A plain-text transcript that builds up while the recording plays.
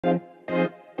Hey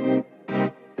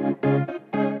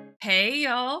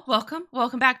y'all, welcome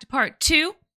back to part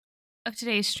 2 of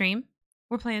today's stream.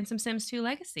 We're playing some Sims 2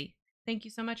 Legacy. Thank you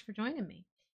so much for joining me.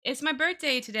 It's my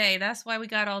birthday today, that's why we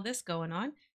got all this going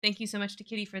on. Thank you so much to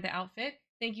Kitty for the outfit.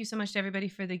 Thank you so much to everybody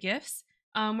for the gifts.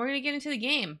 We're gonna get into the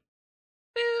game.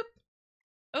 Boop.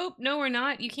 Oh, no we're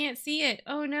not. You can't see it.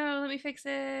 Oh no, let me fix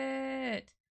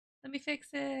it.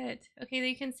 Okay,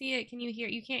 you can see it. Can you hear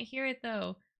it? You can't hear it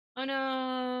though. Oh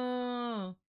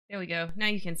no. There we go. Now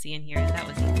you can see and hear it. That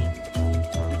was easy.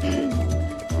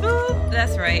 Boop.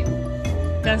 That's right.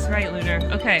 That's right, Lunar.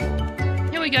 Okay.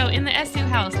 Here we go. In the Esu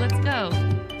house. Let's go.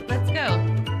 Let's go.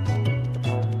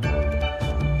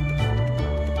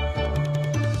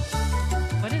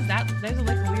 What is that? There's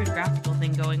like a weird graphical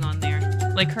thing going on there.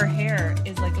 Like her hair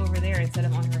is like over there instead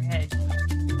of on her head.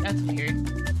 That's weird.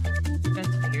 That's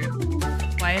weird.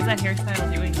 Why is that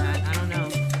hairstyle doing that? I don't know.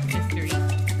 Mystery.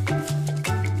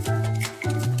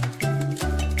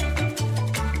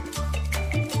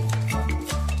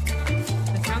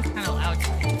 It sounds kind of loud.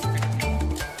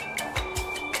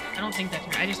 I don't think that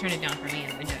I just turned it down for me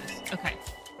in Windows. Okay.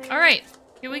 All right.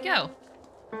 Here we go.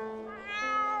 All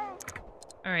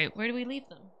right. Where do we leave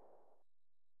them?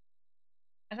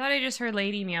 I thought I just heard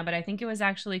Lady Meow, but I think it was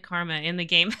actually Karma in the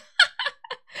game.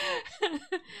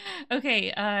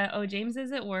 Okay, oh, James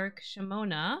is at work.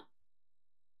 Shimona.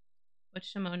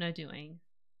 What's Shimona doing?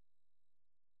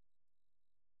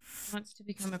 She wants to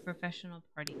become a professional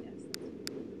party guest.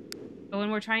 Oh, and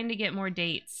we're trying to get more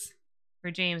dates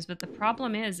for James, but the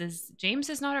problem is James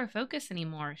is not our focus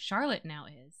anymore. Charlotte now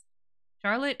is.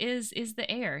 Charlotte is the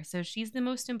heir, so she's the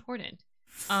most important.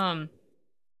 So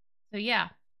yeah.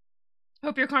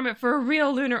 Hope you're Karma for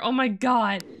real, Lunar. Oh my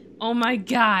god. Oh my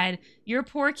god. Your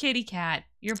poor kitty cat.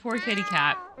 Your poor kitty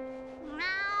cat.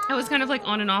 I was kind of like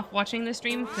on and off watching the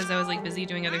stream because I was like busy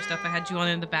doing other stuff. I had you on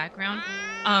in the background.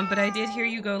 But I did hear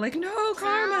you go like, no,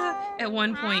 Karma, at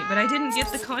one point. But I didn't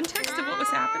get the context of what was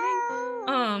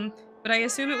happening. But I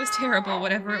assume it was terrible,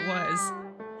 whatever it was.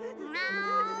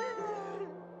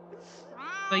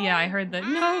 But yeah, I heard the,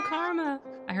 no, Karma.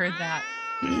 I heard that.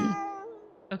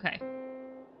 Okay.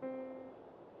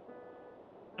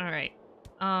 All right.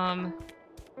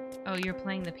 Oh, you're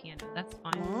playing the piano. That's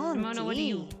fine. Shimona, what do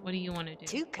you want to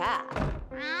do?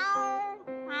 Oh,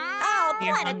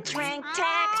 You're what a hungry. trank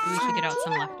tack. We should get out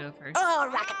some leftovers. Oh,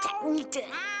 rocket. Do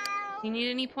you need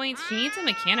any points? She needs a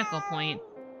mechanical point.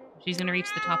 She's gonna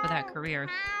reach the top of that career.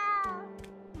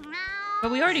 But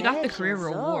we already got the career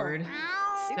reward.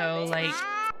 So, like,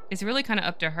 it's really kind of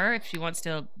up to her if she wants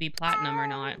to be platinum or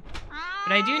not.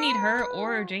 But I do need her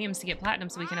or James to get platinum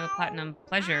so we can have a platinum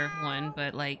pleasure one.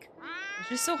 But, like, it's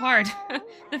just so hard.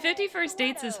 The 51st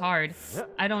dates is hard.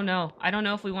 I don't know. I don't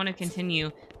know if we want to continue,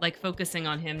 like, focusing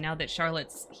on him now that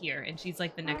Charlotte's here and she's,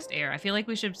 like, the next heir. I feel like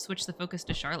we should switch the focus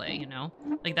to Charlotte, you know?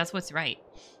 Like, that's what's right.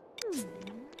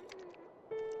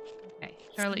 Okay,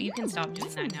 Charlotte, you can stop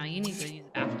doing that now. You need to go use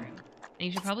the bathroom. And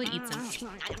you should probably eat some cake.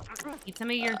 Eat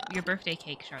some of your birthday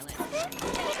cake, Charlotte.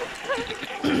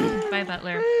 Bye,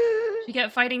 Butler. She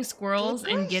kept fighting squirrels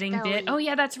and getting bit. Oh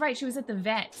yeah, that's right. She was at the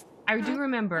vet. I do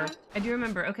remember.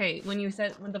 Okay, when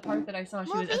the part that I saw,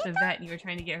 she was at the vet and you were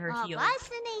trying to get her healed.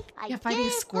 Yeah,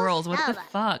 fighting squirrels. What the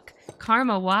fuck?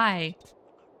 Karma, why?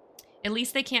 At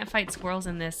least they can't fight squirrels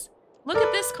in this. Look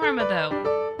at this Karma, though.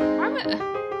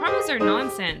 Karmas are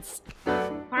nonsense.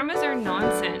 Karmas are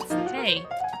nonsense. Hey,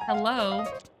 hello.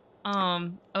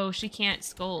 Oh, she can't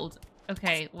scold.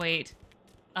 Okay, wait.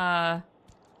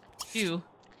 Shoo.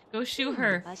 Go shoo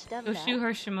her. Go shoo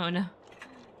her, Shimona.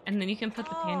 And then you can put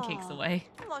the pancakes away.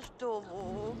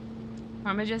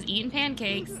 Karma just eating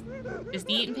pancakes. Just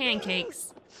eating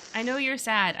pancakes. I know you're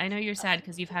sad. I know you're sad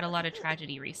because you've had a lot of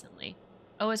tragedy recently.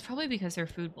 Oh, it's probably because her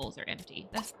food bowls are empty.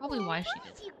 That's probably why she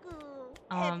did that.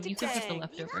 You can put the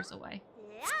leftovers away.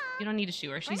 You don't need to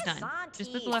shoo her. She's done.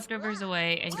 Just put the leftovers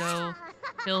away and go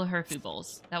fill her food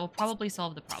bowls. That will probably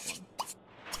solve the problem.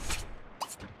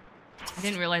 I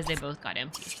didn't realize they both got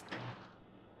empty.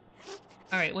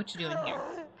 Alright, what you doing here?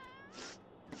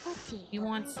 You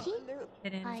want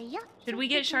kitten? Should we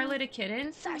get Charlotte a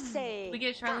kitten? We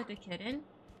get Charlotte a kitten?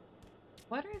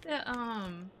 What are the,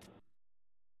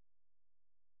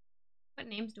 what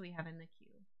names do we have in the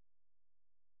queue?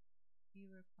 View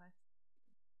request.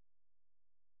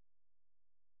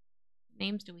 What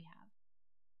names do we have?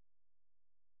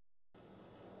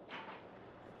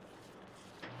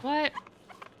 What?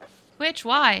 Twitch,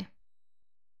 why?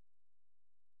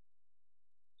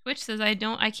 Twitch says I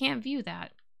can't view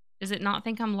that. Does it not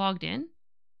think I'm logged in?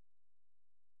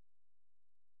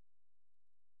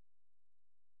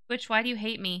 Twitch, why do you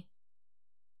hate me?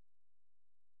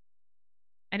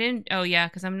 I didn't... Oh, yeah,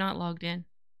 because I'm not logged in.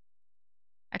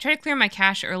 I tried to clear my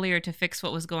cache earlier to fix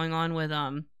what was going on with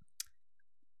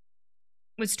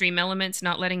Stream Elements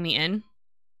not letting me in.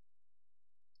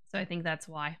 So I think that's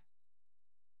why.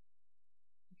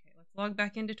 Okay, let's log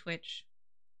back into Twitch.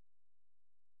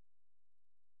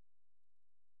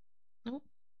 Oh,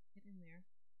 get in there.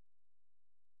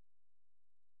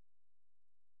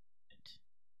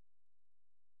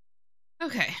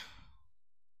 Okay.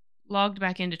 Logged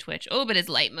back into Twitch. Oh, but it's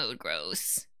light mode.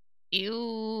 Gross.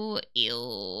 Ew.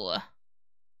 Ew.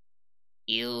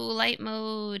 Ew, light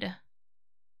mode.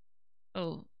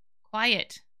 Oh,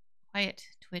 quiet. Quiet,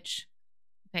 Twitch.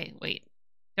 Okay, wait.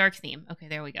 Dark theme. Okay,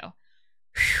 there we go.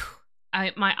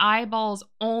 Whew. My eyeballs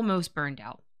almost burned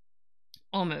out.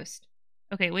 Almost.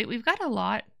 Okay, wait, we've got a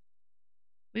lot.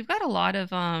 We've got a lot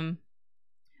of, Oh,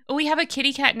 we have a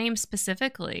kitty cat name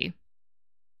specifically.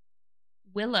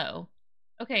 Willow.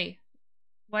 Okay.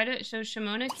 So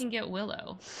Shimona can get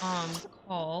Willow.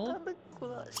 Call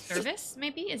Service,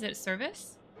 maybe? Is it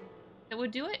Service that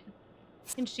would do it?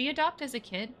 Can she adopt as a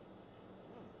kid?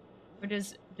 Or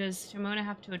does Shimona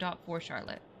have to adopt for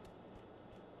Charlotte?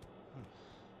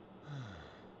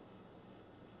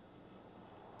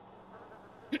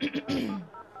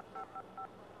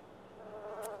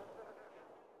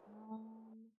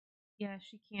 Yeah,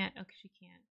 she can't. Okay, she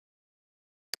can't.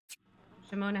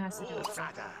 Shimona has to do it for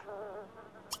her.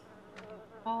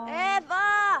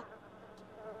 Eva!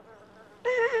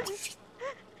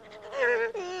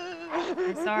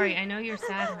 I'm sorry. I know you're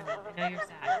sad, honey. I know you're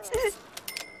sad.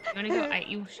 You wanna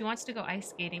go? She wants to go ice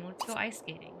skating. Let's go ice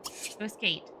skating. Go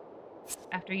skate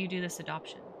after you do this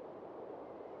adoption.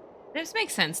 This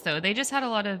makes sense, though. They just had a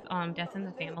lot of death in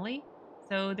the family,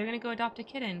 so they're gonna go adopt a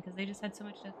kitten because they just had so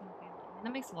much death in the family. And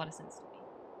that makes a lot of sense to me.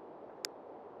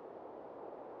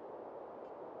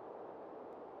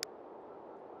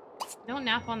 Don't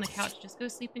nap on the couch. Just go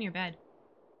sleep in your bed.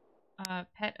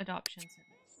 Pet adoption service.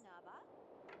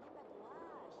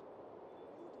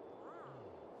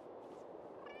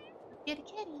 Get a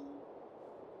kitty.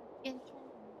 Get a kitty.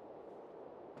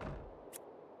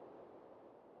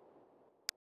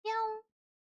 Meow.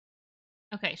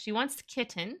 Okay, she wants the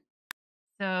kitten.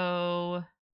 So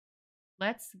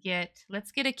let's get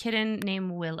a kitten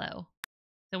named Willow.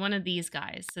 So one of these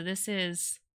guys. So this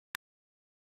is...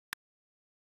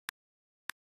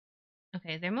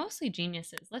 Okay, they're mostly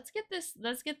geniuses. Let's get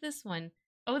this one.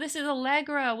 Oh, this is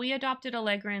Allegra. We adopted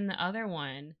Allegra in the other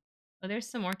one. Oh, there's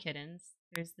some more kittens.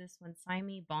 There's this one,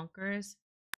 Simey Bonkers.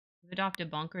 We've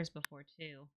adopted Bonkers before,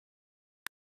 too.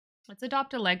 Let's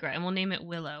adopt Allegra, and we'll name it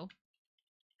Willow.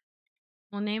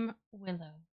 We'll name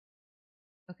Willow.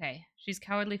 Okay, she's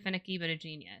cowardly, finicky, but a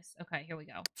genius. Okay, here we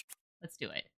go. Let's do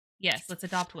it. Yes, let's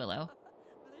adopt Willow.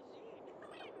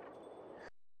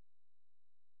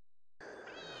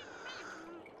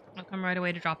 I'll come right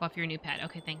away to drop off your new pet.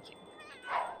 Okay, thank you.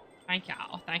 Thank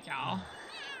y'all. Thank y'all.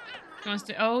 He wants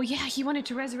to... Oh, yeah, he wanted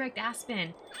to resurrect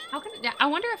Aspen. How can... I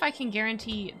wonder if I can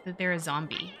guarantee that they're a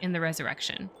zombie in the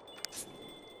resurrection.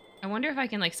 I wonder if I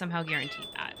can, like, somehow guarantee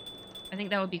that. I think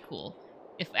that would be cool.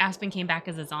 If Aspen came back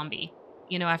as a zombie.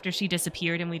 You know, after she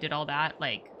disappeared and we did all that.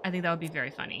 Like, I think that would be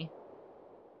very funny.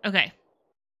 Okay.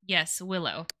 Yes,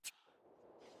 Willow.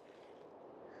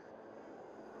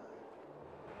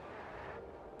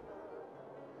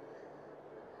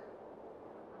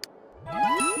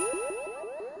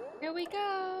 Here we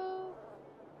go.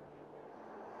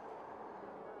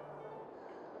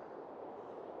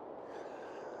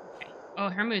 Okay. Oh,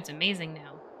 her mood's amazing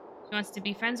now. She wants to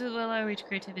be friends with Willow, reach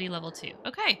creativity level 2.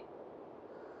 Okay.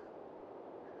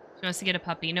 She wants to get a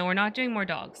puppy. No, we're not doing more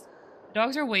dogs. The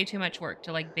dogs are way too much work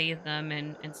to, like, bathe them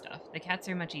and stuff. The cats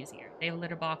are much easier. They have a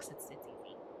litter box. It's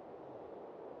easy.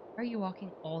 Why are you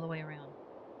walking all the way around?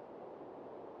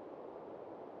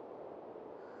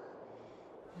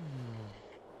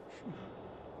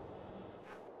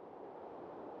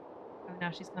 Oh,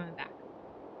 now she's coming back.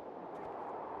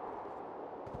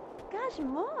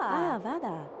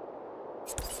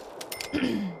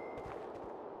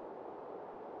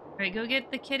 Alright, go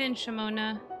get the kitten,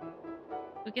 Shimona.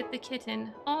 Go get the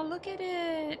kitten. Oh, look at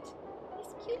it!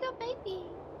 He's a cute little baby.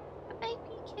 A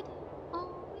baby kitten.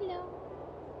 Oh, Willow.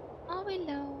 Oh,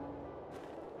 Willow.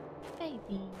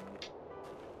 Baby.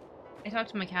 I talk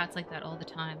to my cats like that all the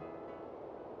time.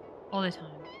 All the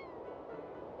time.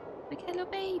 Like, hello,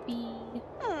 baby.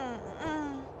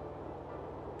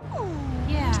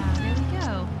 Yeah, there we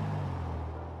go.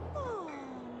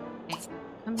 Okay,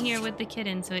 come here with the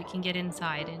kitten so it can get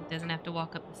inside and doesn't have to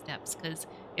walk up the steps, because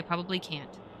it probably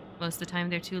can't. Most of the time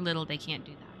they're too little, they can't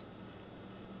do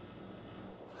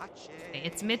that. Okay,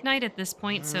 it's midnight at this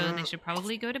point, so they should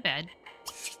probably go to bed.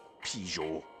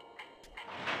 Pigeot.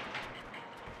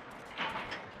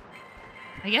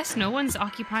 I guess no one's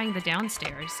occupying the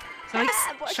downstairs. So like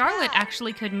Charlotte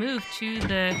actually could move to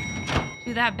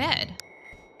that bed.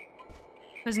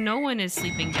 Because no one is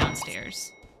sleeping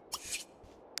downstairs.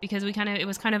 Because it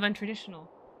was kind of untraditional.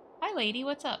 Hi lady,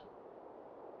 what's up?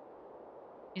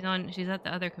 She's at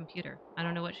the other computer. I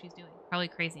don't know what she's doing. Probably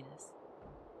craziness.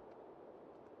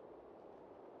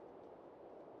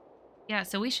 Yeah,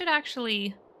 so we should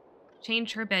actually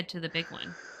change her bed to the big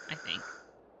one, I think.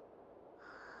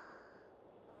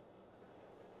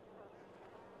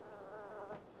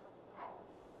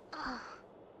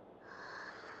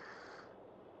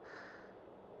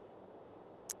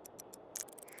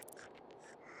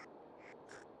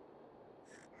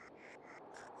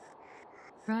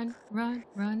 Run, run,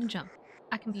 run, and jump.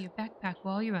 I can be your backpack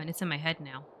while you run. It's in my head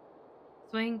now.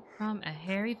 Swing from a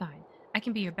hairy vine. I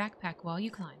can be your backpack while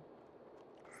you climb.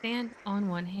 Stand on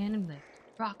one hand and lift.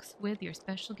 Rocks with your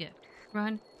special gift.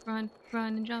 Run, run,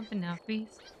 run, and jump, and now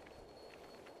freeze.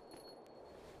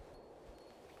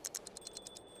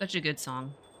 Such a good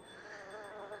song.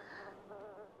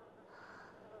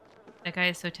 That guy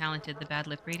is so talented, the bad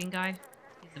lip reading guy.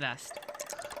 He's the best.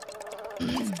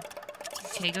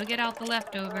 Okay, go get out the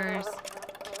leftovers.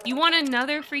 You want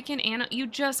another freaking animal? You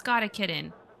just got a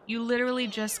kitten. You literally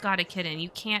just got a kitten. You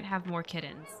can't have more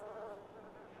kittens.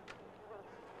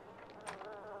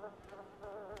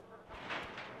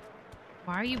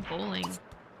 Why are you bowling?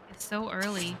 It's so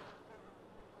early.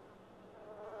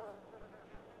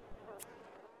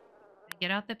 Get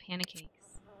out the pancakes.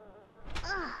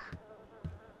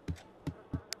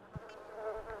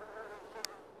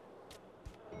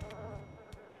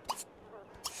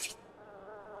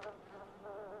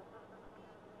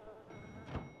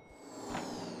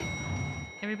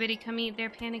 Everybody come eat their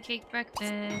pancake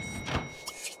breakfast.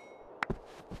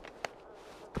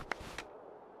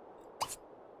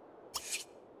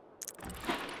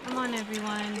 Come on,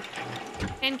 everyone.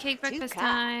 Pancake breakfast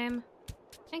time.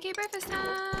 Pancake breakfast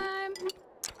time.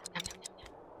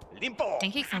 Limpo.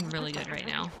 Pancakes sound really good right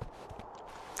now.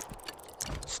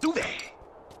 Stuve.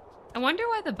 I wonder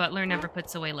why the butler never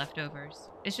puts away leftovers.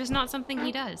 It's just not something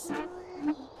he does.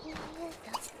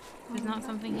 It's not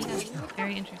something he does.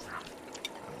 Very interesting.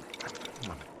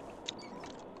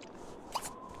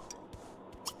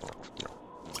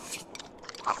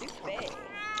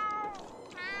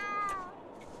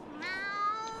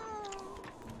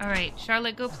 Alright,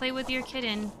 Charlotte, go play with your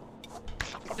kitten.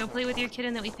 Go play with your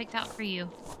kitten that we picked out for you.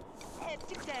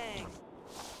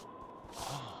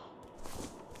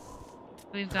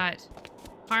 We've got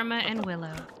Karma and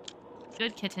Willow.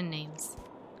 Good kitten names.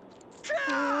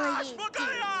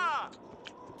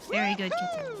 Very good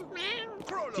kitten.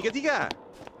 Tiga tiga.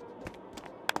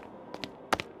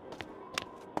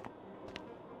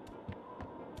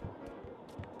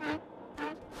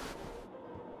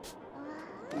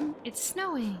 It's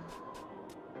snowing.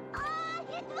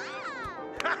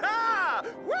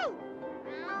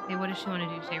 Okay, what does she want to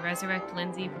do today? Resurrect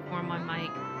Lindsay, perform on mic,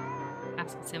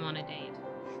 ask Sim on a date.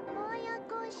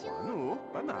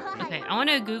 Okay, I want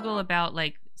to Google about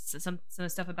like some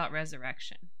stuff about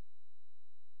resurrection.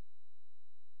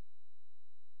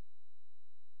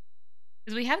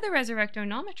 Because we have the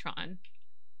Resurrectonometron.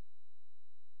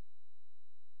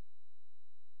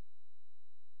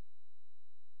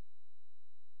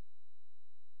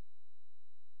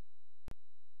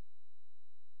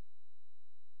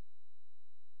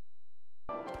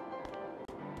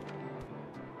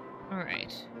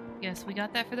 Alright. Yes, we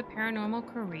got that for the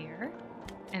paranormal career.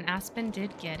 And Aspen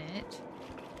did get it.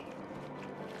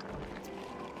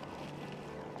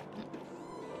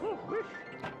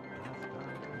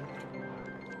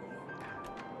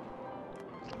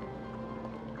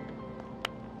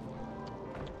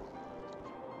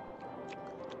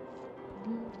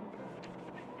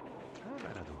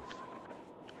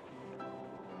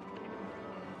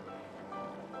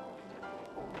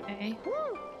 Okay.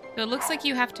 So it looks like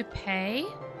you have to pay.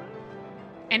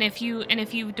 And if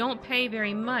you don't pay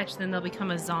very much, then they'll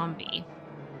become a zombie.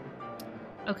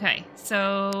 Okay,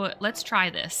 so let's try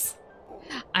this.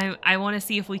 I want to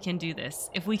see if we can do this.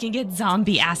 If we can get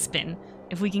zombie Aspen.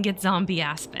 If we can get zombie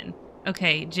Aspen.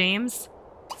 Okay, James,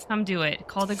 come do it.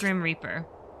 Call the Grim Reaper.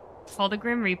 Call the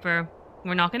Grim Reaper.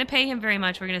 We're not going to pay him very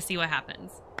much. We're going to see what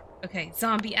happens. Okay,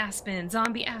 zombie Aspen.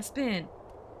 Zombie Aspen.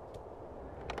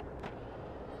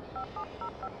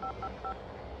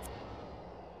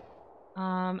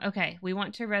 Okay, we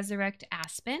want to resurrect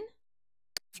Aspen.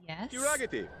 Yes.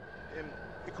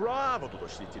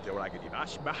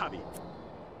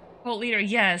 Cult leader,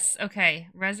 yes. Okay,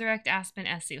 resurrect Aspen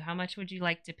Esu. How much would you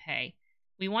like to pay?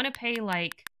 We want to pay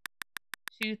like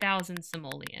 2,000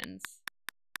 simoleons.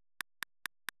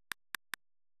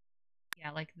 Yeah,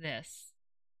 like this.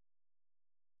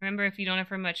 Remember, if you don't have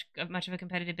for much of a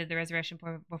competitive bid, the resurrection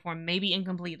perform may be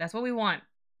incomplete. That's what we want.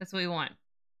 That's what we want.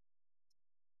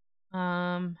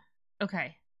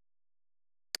 Okay.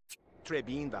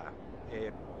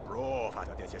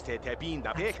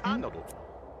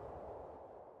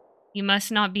 You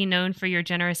must not be known for your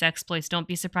generous exploits. Don't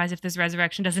be surprised if this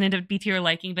resurrection doesn't end up be to your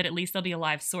liking, but at least they'll be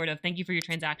alive, sort of. Thank you for your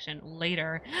transaction.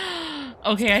 Later.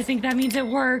 Okay, I think that means it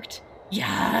worked.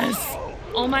 Yes!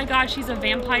 Oh my god, she's a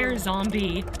vampire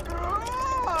zombie.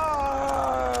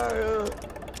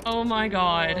 Oh my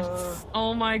god.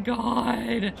 Oh my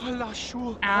god.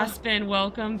 Aspen,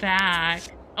 welcome back.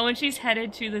 Oh, and she's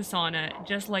headed to the sauna,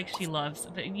 just like she loves.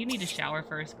 But you need to shower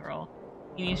first, girl.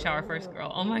 You need to shower first, girl.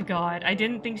 Oh my god. I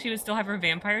didn't think she would still have her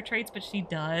vampire traits, but she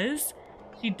does.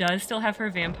 She does still have her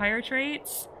vampire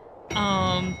traits.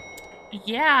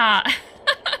 Yeah.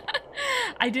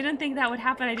 I didn't think that would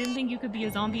happen. I didn't think you could be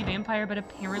a zombie vampire, but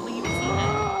apparently you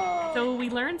can. So we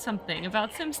learned something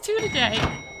about Sims 2 today.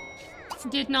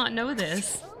 Did not know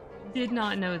this. Did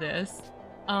not know this.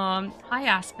 Hi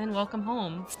Aspen, welcome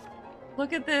home.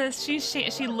 Look at this. She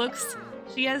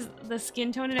has the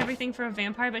skin tone and everything for a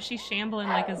vampire, but she's shambling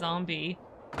like a zombie.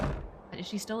 Is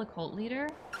she still a cult leader?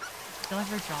 She still have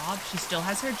her job? She still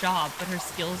has her job, but her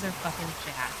skills are fucking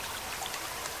jacked.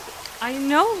 I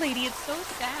know, lady. It's so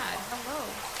sad. Hello.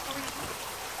 How are you?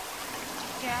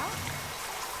 Yeah?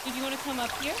 Did you want to come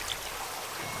up here?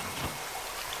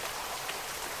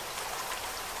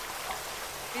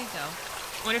 There you go.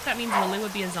 I wonder if that means Lily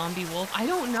would be a zombie wolf. I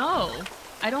don't know.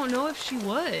 I don't know if she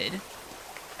would.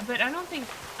 But I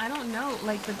don't know.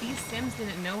 Like, but these Sims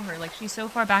didn't know her. Like, she's so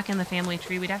far back in the family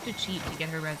tree, we'd have to cheat to get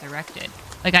her resurrected.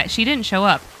 Like, she didn't show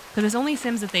up. Because it's only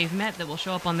Sims that they've met that will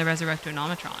show up on the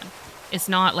Resurrectonometron. It's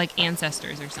not like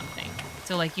ancestors or something.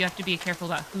 So, like, you have to be careful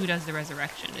about who does the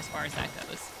resurrection as far as that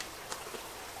goes.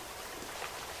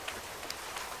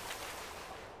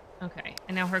 Okay,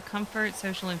 and now her comfort,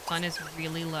 social, and fun is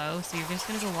really low, so you're just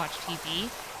gonna go watch TV.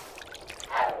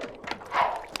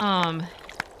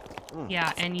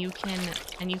 Yeah, and you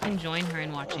can join her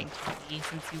in watching TV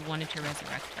since you wanted to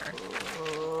resurrect her.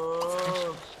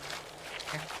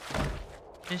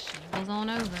 Just shambles on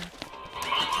over.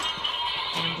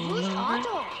 Shamble over.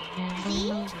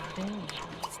 Shamble over, baby.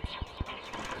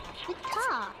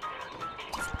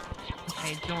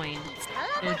 Okay, join.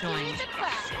 Go join.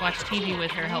 Watch TV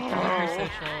with her, help her with her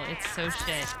social. It's so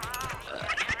shit.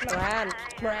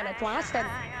 Moran at Boston.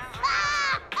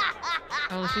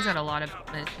 Oh, she's got a lot of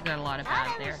bad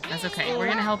there. That's okay. We're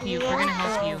gonna help you. We're gonna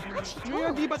help you.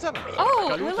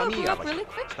 Oh, Willow grew up really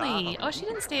quickly. Oh, she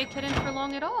didn't stay a kitten for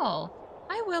long at all.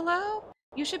 Hi, Willow.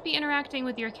 You should be interacting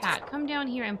with your cat. Come down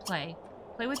here and play.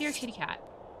 Play with your kitty cat.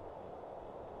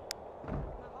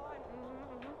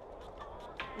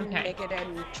 Okay.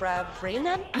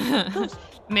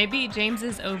 Maybe James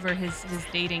is over his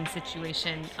dating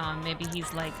situation. Maybe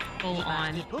he's like full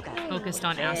on focused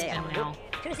on Aspen now.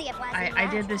 I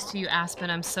did this to you, Aspen.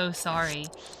 I'm so sorry.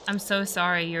 I'm so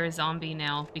sorry you're a zombie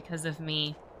now because of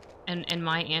me and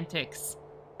my antics.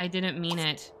 I didn't mean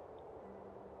it.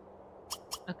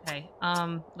 Okay,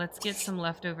 let's get some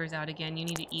leftovers out again. You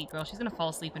need to eat, girl. She's gonna fall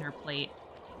asleep in her plate.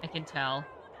 I can tell.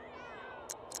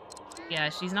 Yeah,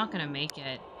 she's not gonna make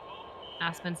it.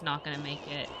 Aspen's not gonna make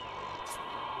it.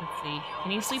 Let's see.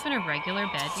 Can you sleep in a regular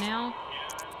bed now?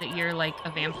 That you're like a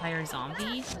vampire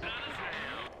zombie?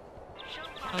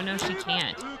 Oh no, she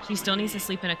can't. She still needs to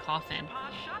sleep in a coffin.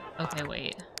 Okay,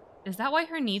 wait. Is that why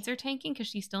her needs are tanking? Because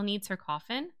she still needs her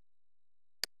coffin?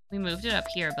 We moved it up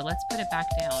here, but let's put it back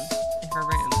down in her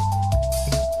room.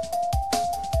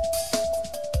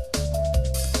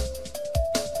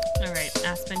 Alright,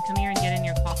 Aspen, come here and get in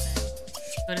your coffin.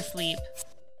 Go to sleep.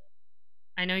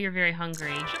 I know you're very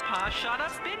hungry.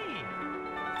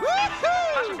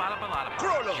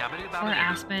 Poor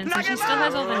Aspen, so she still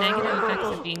has all the negative effects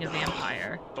of being a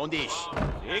vampire.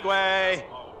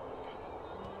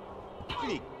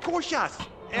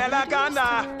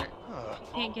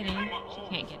 Can't get in. She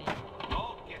can't get in.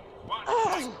 Go here.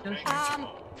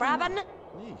 Fraben?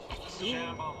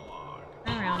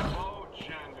 Turn around.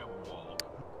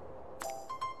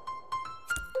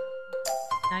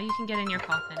 Now you can get in your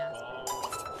coffin, Aspen.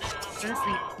 Go to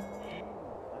sleep.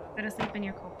 Go to sleep in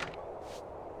your coffin.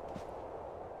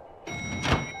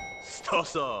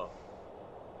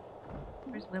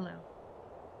 Where's Willow?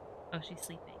 Oh, she's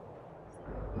sleeping.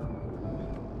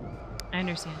 I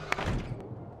understand.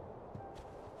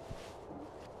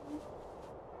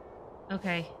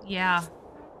 Okay, yeah.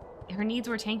 Her needs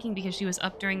were tanking because she was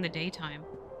up during the daytime.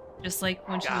 Just like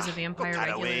when she was a vampire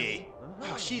regularly.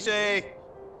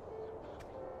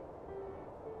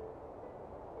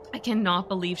 I cannot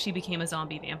believe she became a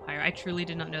zombie vampire. I truly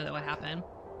did not know that would happen.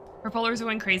 Her followers are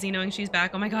going crazy knowing she's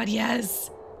back. Oh my god, yes!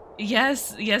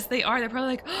 Yes, yes they are. They're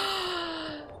probably like,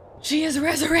 oh, she is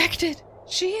resurrected!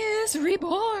 She is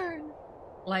reborn!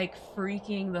 Like,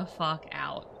 freaking the fuck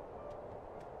out.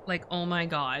 Like, oh my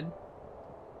god.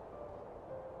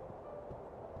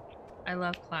 I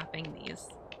love clapping these.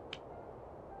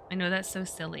 I know that's so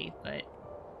silly, but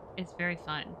it's very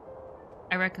fun.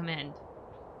 I recommend.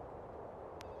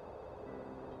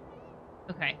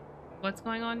 Okay, what's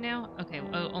going on now? Okay,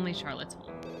 oh, only Charlotte's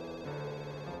home.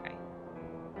 Okay.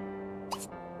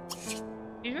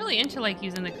 She's really into, like,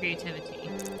 using the creativity.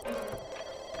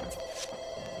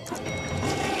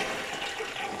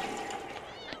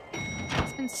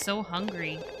 She's been so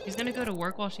hungry. She's gonna go to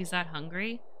work while she's that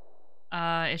hungry.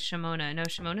 Is Shimona. No,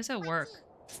 Shimona's at work.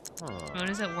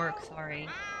 Shimona's at work, sorry.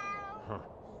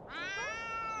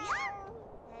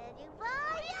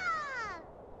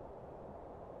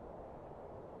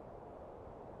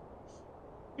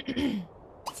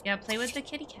 Yeah, play with the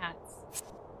kitty cats.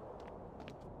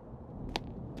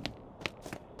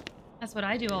 That's what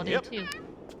I do all day too.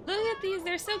 Look at these,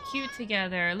 they're so cute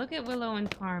together. Look at Willow and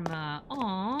Karma.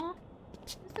 Aww.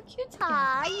 They're so cute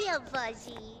together.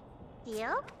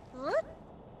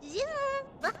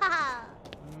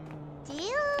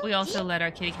 We also let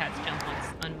our kitty cats jump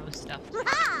on most stuff.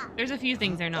 There's a few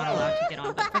things they're not allowed to get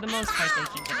on, but for the most part they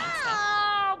can get on stuff.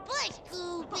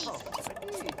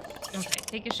 Okay,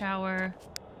 take a shower.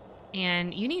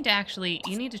 And you need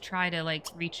to try to, like,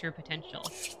 reach your potential.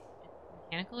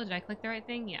 Mechanical? Did I click the right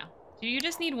thing? Yeah. So you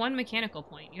just need 1 mechanical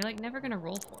point. You're, like, never gonna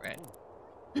roll for it.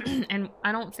 And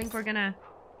I don't think we're gonna...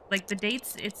 Like, the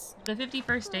dates, it's the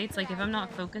 51st dates. Like, if I'm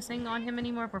not focusing on him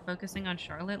anymore, if we're focusing on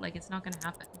Charlotte, like, it's not gonna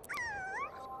happen.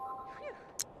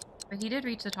 But he did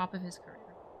reach the top of his career.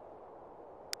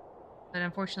 But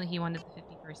unfortunately, he wanted the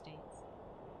 51st dates.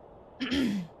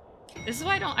 This is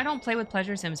why I don't play with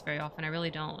pleasure sims very often. I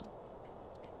really don't.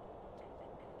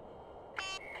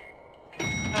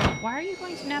 Oh, why are you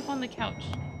going to nap on the couch?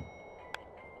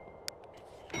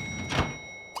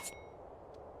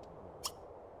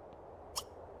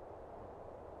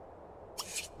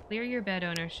 Clear your bed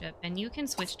ownership, and you can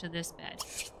switch to this bed.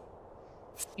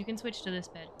 You can switch to this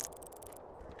bed.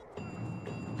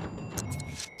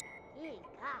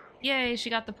 Yay, she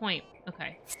got the point.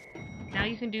 Okay. Now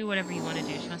you can do whatever you want to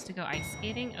do. She wants to go ice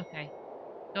skating? Okay.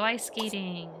 Go ice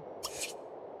skating.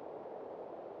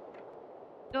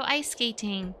 Go ice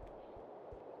skating.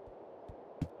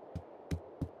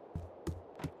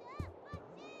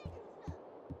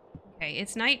 Okay,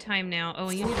 it's nighttime now. Oh,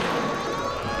 you need to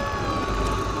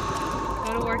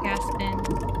go to work, Aspen.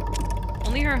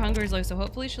 Only her hunger is low, so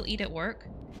hopefully she'll eat at work.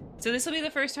 So this will be the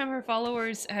first time her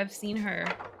followers have seen her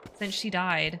since she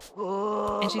died.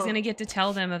 And she's gonna get to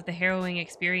tell them of the harrowing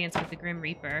experience with the Grim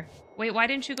Reaper. Wait, why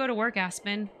didn't you go to work,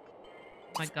 Aspen?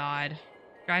 Oh my god.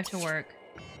 Drive to work.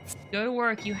 Go to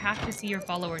work. You have to see your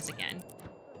followers again.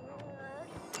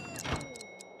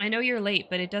 I know you're late,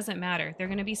 but it doesn't matter. They're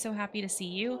gonna be so happy to see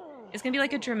you. It's gonna be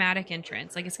like a dramatic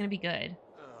entrance. Like, it's gonna be good.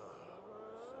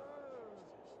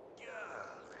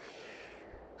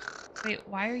 Wait,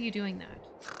 why are you doing that?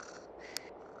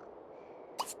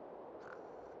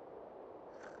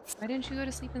 Why didn't you go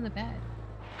to sleep in the bed?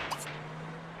 Go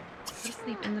to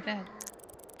sleep in the bed.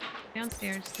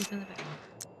 Downstairs, sleep in the bed.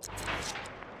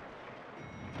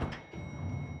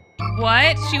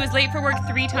 What? She was late for work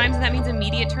 3 times and that means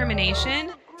immediate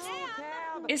termination?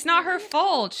 It's not her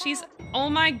fault. She's... Oh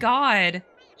my god.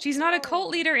 She's not a cult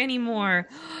leader anymore.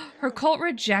 Her cult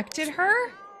rejected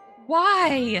her?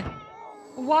 Why?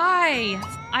 Why?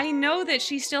 I know that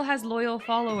she still has loyal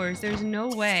followers. There's no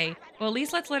way. Well, at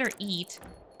least let's let her eat.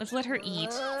 Let's let her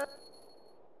eat.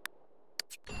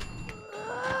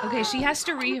 Okay, she has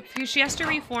to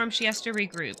reform, she has to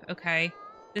regroup, okay?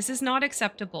 This is not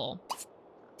acceptable.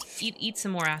 Eat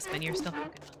some more, Aspen. You're still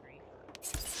fucking hungry.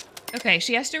 Okay,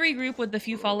 she has to regroup with the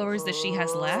few followers that she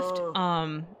has left,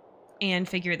 and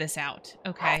figure this out,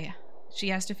 okay? She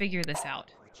has to figure this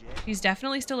out. She's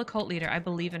definitely still a cult leader. I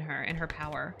believe in her and her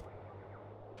power.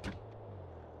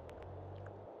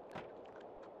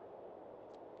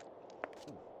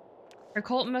 Her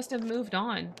cult must have moved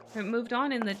on. It moved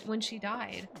on when she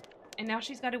died. And now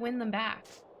she's got to win them back.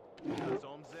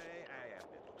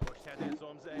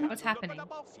 What's happening?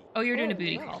 Oh, you're doing a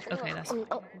booty call. Okay, that's fine.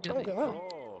 Do a booty call.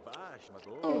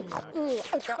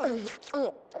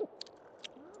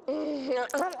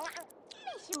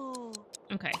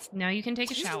 Okay, now you can take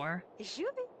a shower.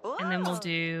 And then we'll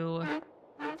do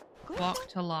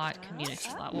Walked a lot,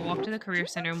 communicate a lot. We'll walk to the career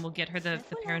center and we'll get her the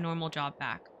paranormal job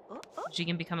back. She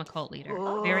can become a cult leader.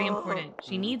 Very important.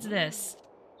 She needs this.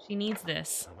 She needs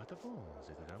this.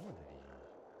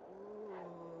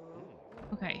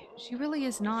 Okay, she really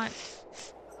is not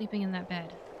sleeping in that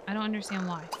bed. I don't understand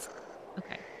why.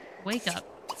 Okay, wake up.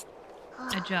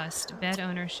 Adjust. Bed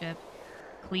ownership.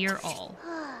 Clear all.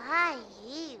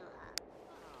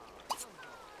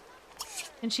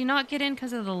 Can she not get in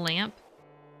because of the lamp?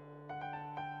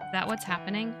 Is that what's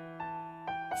happening?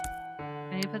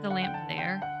 I need to put the lamp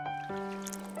there.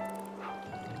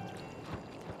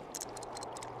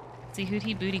 Let's see, who'd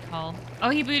he booty call? Oh,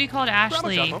 he booty called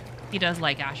Ashley. He does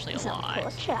like Ashley a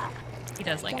lot. He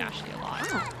does like Ashley a lot.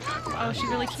 Oh, she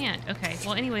really can't. Okay,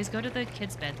 well anyways, go to the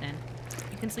kid's bed then.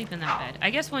 You can sleep in that bed. I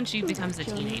guess when she becomes a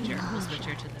teenager, we'll switch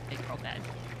her to the big girl bed.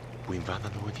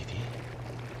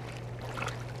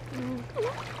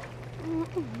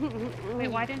 Wait,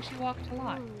 why didn't she walk to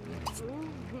lot?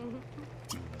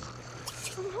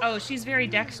 Oh, she's very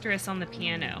dexterous on the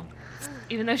piano.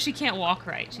 Even though she can't walk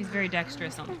right, she's very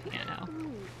dexterous on the piano.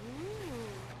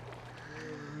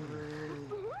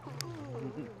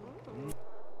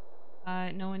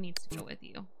 No one needs to go with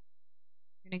you.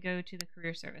 You're gonna go to the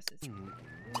career services.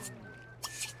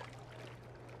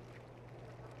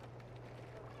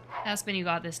 Aspen, you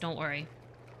got this, don't worry.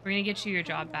 We're gonna get you your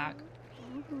job back.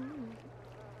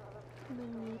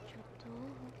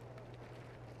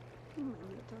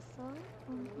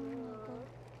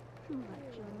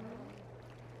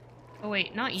 Oh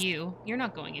wait, not you. You're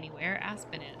not going anywhere.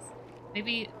 Aspen is.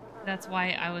 Maybe that's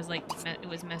why I was like, it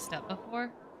was messed up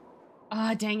before.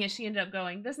 Ah, dang it, she ended up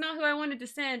going. That's not who I wanted to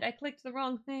send. I clicked the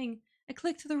wrong thing. I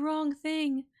clicked the wrong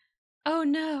thing. Oh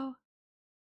no.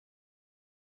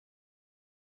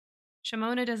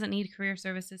 Shimona doesn't need Career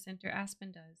Services Center.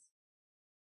 Aspen does.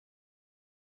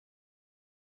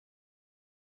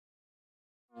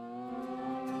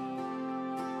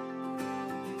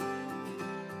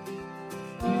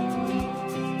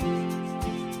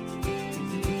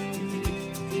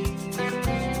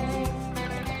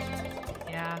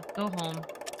 Yeah, go home.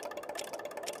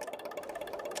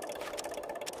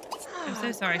 I'm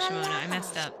so sorry, Shimona. I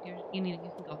messed up. You can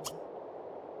go home.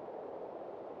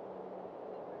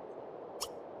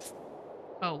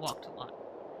 Oh, walked a lot.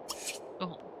 Go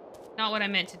home. Not what I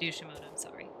meant to do, Shimona. I'm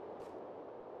sorry.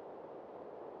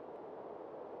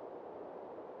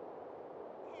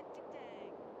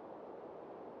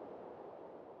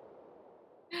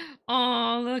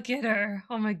 Oh, look at her.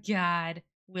 Oh my god.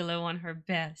 Willow on her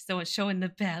best. So it's showing the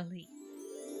belly.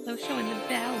 So showing the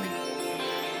belly.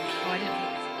 Oh, I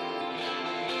didn't.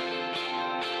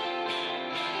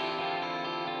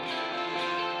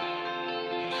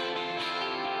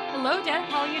 Hello, Dad.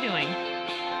 How are you doing?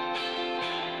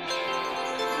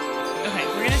 Okay,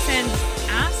 we're gonna send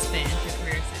Aspen to the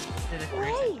career center this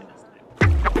time.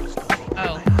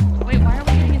 Oh, wait. Why are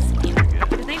we getting a scheme?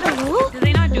 Did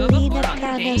they not do it before on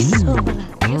their days?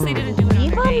 I guess they didn't do it on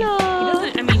their days. He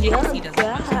doesn't. I mean, I guess he doesn't.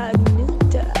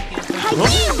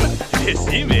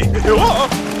 Decime.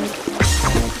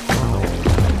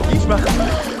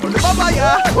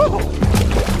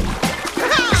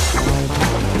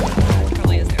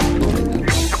 Probably is there.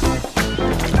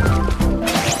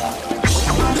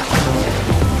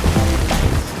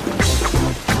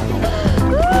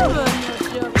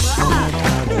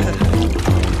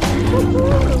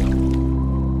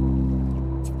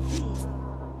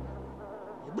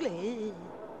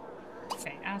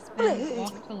 Okay, Aspen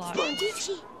walked a lot.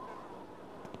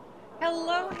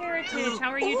 Hello, Heritage.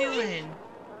 How are you doing?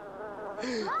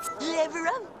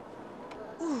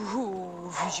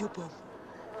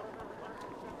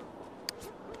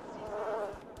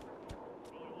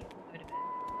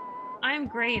 I'm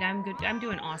great. I'm good. I'm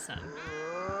doing awesome.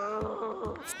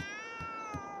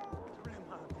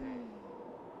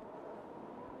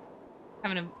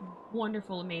 Having a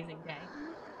wonderful, amazing day.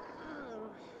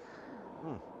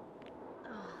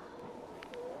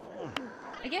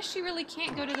 I guess she really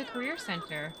can't go to the career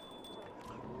center.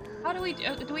 How do we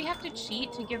do we have to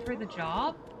cheat to give her the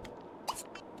job?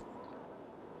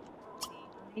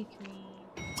 Make me.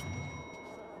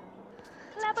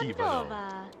 Do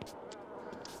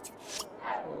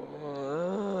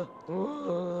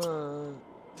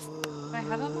I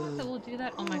have a mod that will do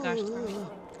that? Oh my gosh,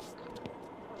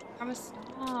 Karma,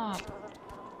 stop.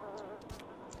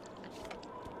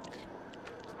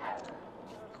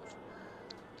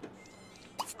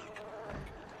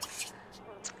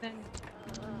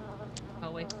 Oh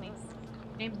wait, please.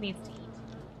 James needs to eat.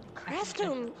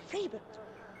 Crafton Faber.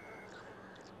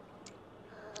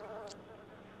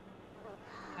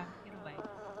 Get away.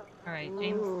 Alright,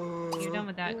 James, you're done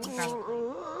with that. that,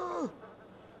 probably.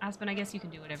 Aspen, I guess you can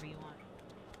do whatever you want.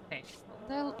 Okay.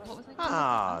 What was I doing?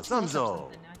 Ah,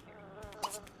 Sunzo.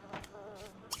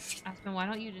 Aspen, why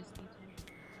don't you just eat it?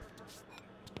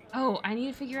 Oh, I need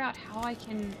to figure out how I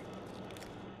can...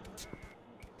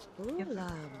 Do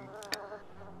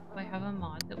I have a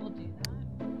mod that will do that?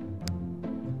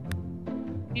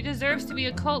 He deserves to be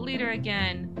a cult leader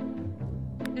again.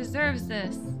 He deserves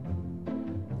this.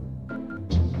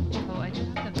 Oh, I do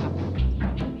have the popcorn.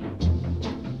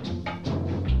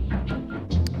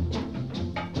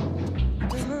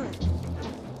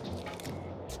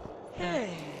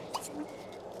 Hey.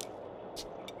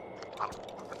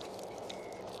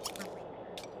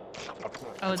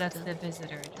 Oh, that's the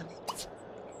visitor.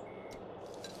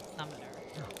 Summoner.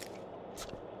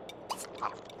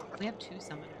 We have 2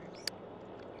 summoners.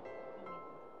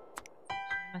 I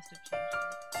must have changed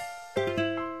it.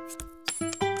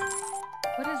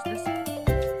 What is this?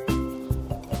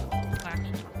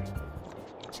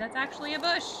 That's actually a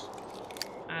bush.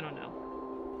 I don't know.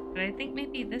 But I think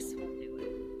maybe this will do it.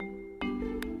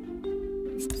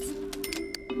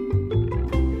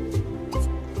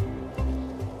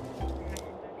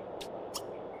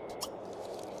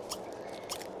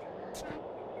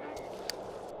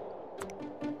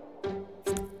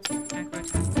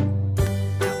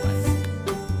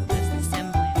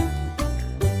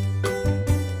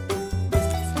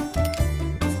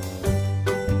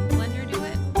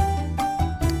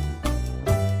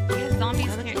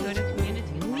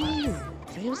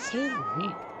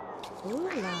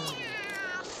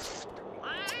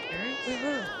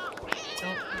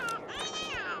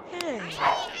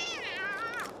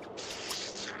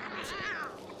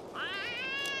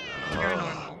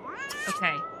 Paranormal.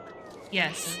 Okay.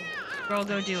 Yes. Girl,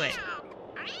 go do it.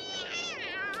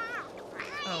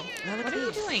 Oh. What are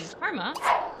you doing? Karma?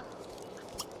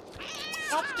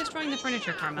 Stop destroying the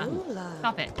furniture, Karma.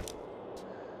 Stop it.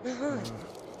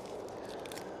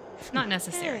 It's not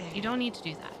necessary. You don't need to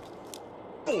do that.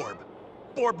 Borb.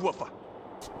 Borb woofa.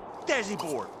 Desi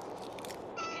Borb.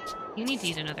 You need to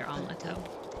eat another omelet, though.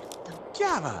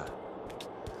 Java.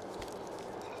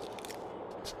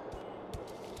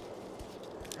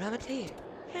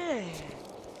 Hey.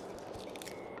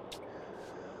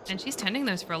 And she's tending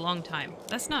those for a long time.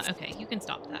 That's not okay. You can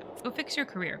stop that. Go fix your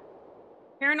career.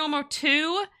 Paranormal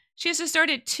 2? She has to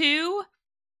start at 2?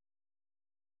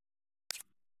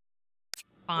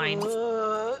 Fine.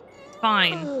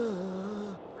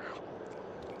 Fine.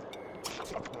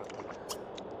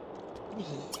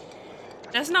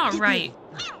 That's not right.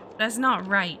 That's not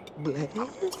right.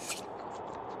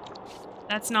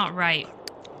 That's not right.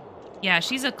 Yeah,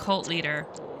 she's a cult leader.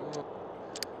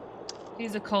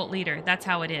 She's a cult leader. That's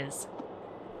how it is.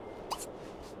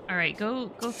 Alright, go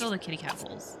fill the kitty cat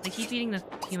bowls. They keep eating the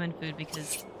human food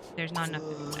because there's not enough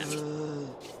food for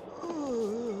them.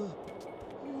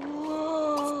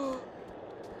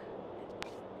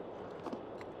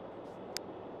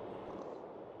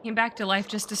 Came back to life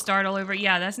just to start all over.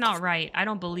 Yeah, that's not right. I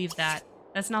don't believe that.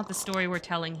 That's not the story we're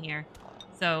telling here.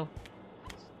 So,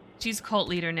 she's cult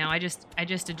leader now. I just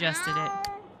adjusted it.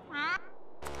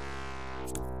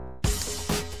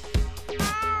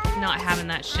 Not having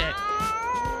that shit.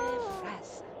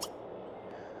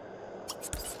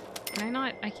 Can I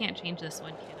not? I can't change this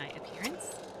one, can I?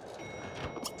 Appearance?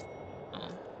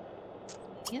 Oh.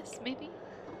 Yes, maybe?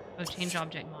 Oh, change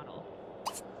object model.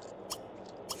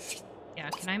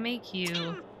 Yeah, can I make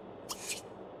you...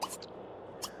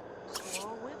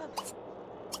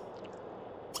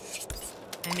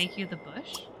 Can I make you the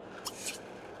bush?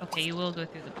 Okay, you will go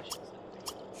through the bushes.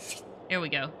 There we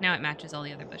go. Now it matches all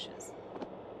the other bushes.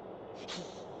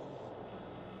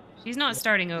 She's not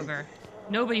starting over.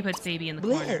 Nobody puts baby in the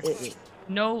corner.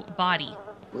 No body.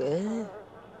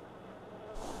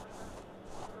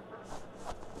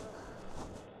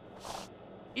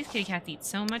 These kitty cats eat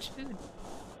so much food.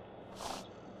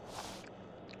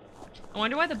 I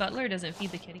wonder why the butler doesn't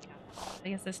feed the kitty cat. I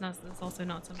guess that's also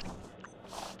not something.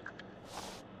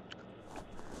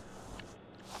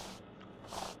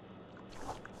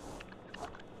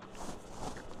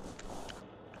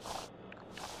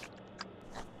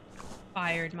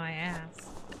 Fired my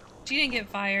ass. She didn't get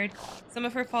fired. Some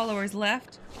of her followers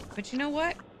left, but you know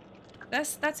what?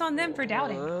 That's on them for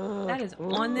doubting. That is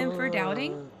on them for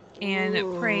doubting. And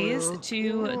praise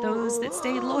to those that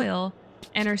stayed loyal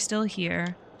and are still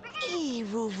here.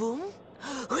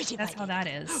 That's how that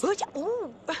is. That's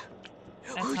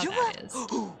how that is.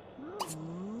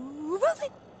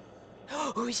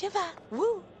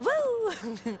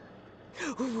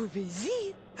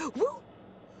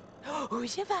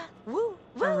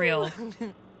 For real.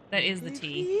 That is the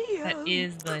tea. That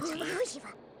is the tea.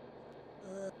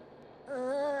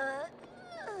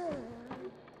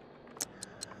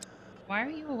 Why are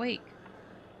you awake?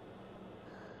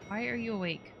 Why are you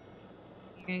awake?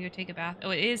 You're gonna go take a bath?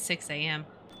 Oh, it is 6 a.m.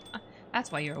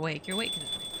 That's why you're awake. You're awake because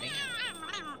it's 6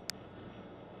 a.m.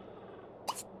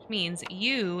 Which means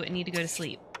you need to go to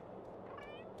sleep.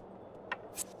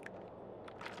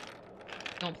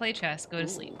 Don't play chess, go to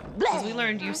sleep. Because we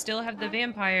learned you still have the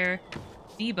vampire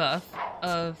debuff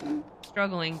of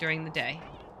struggling during the day.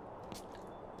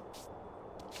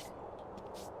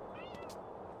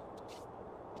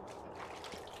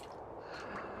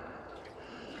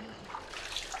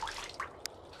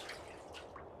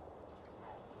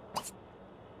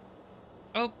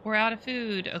 Oh, we're out of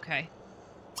food. Okay.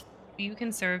 You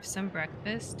can serve some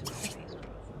breakfast.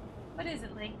 What is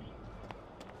it, lady?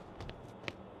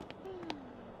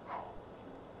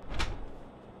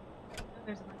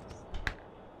 There's a bunch of stuff.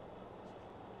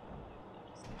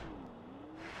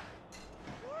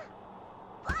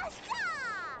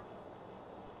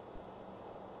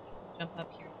 Jump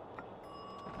up here.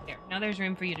 There. Now there's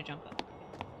room for you to jump up.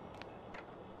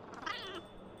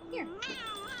 Here.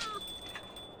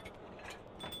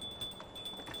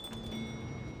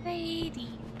 Lady.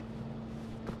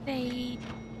 Lady.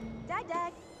 Dag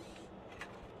dag.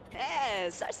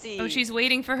 Yes, I see. Oh, she's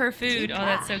waiting for her food. Oh,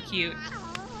 that's so cute.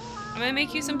 I'm gonna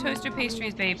make you some toaster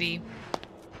pastries, baby.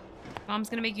 Mom's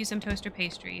gonna make you some toaster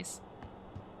pastries.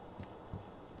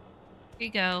 Here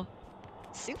you go.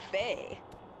 Souffle.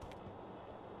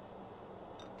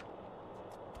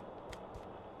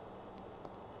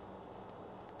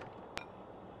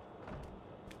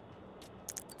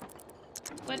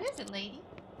 What is it, lady?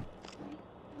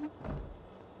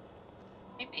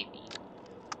 Hey, baby.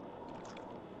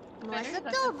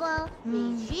 Możetowo,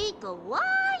 wyzigo,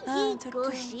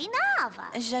 łaziku,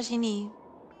 sinawa. Jajini.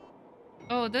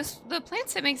 Oh, the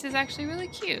plants it makes is actually really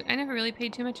cute. I never really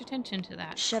paid too much attention to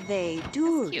that. Chave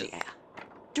Duria.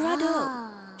 Drado.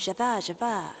 Ah.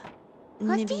 Java.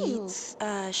 Nibits.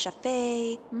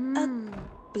 Chave.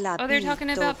 Blabi. Oh, they're talking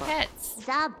about pets.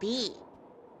 Zabi.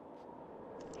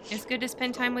 It's good to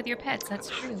spend time with your pets. That's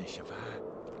true.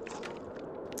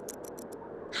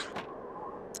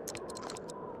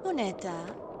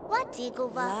 Uneta.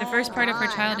 Whatiguva. The first part of her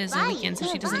childhood is the weekend, so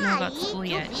she doesn't know about school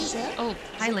yet. Oh,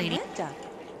 hi, lady.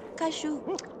 Kashu.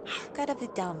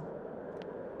 Karavitam.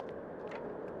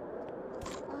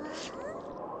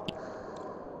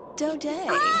 Dode.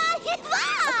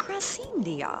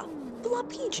 Akrasindia.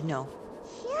 Blapijno.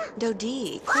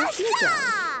 Dodi. Krafida.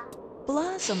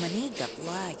 Blasomaniga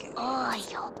Blag.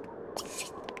 Oyo.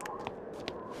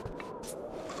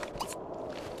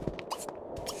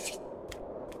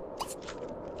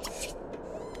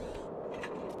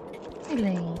 Hey,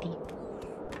 lady.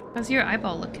 How's your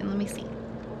eyeball looking? Let me see.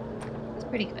 It's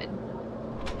pretty good.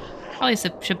 Probably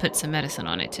should put some medicine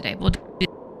on it today. We'll do.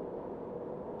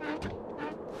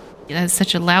 That's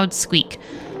such a loud squeak.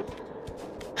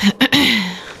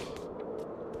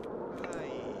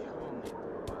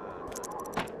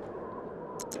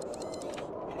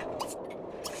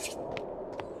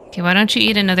 Okay, why don't you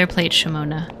eat another plate,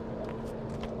 Shimona?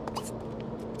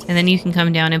 And then you can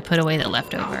come down and put away the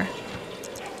leftover.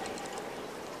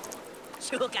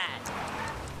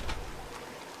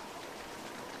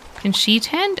 Can she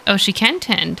tend? Oh, she can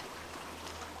tend.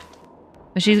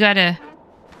 But she's got to...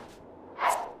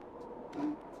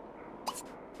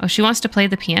 Oh, she wants to play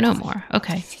the piano more.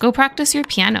 Okay, go practice your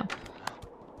piano.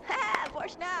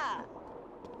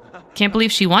 Can't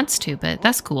believe she wants to, but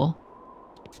that's cool.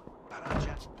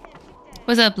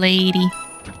 What's up, lady?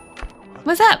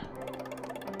 What's up?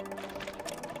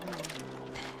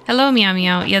 Hello, Meow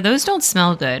Meow. Yeah, those don't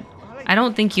smell good. I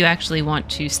don't think you actually want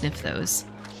to sniff those.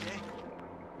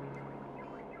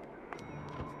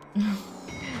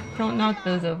 Don't knock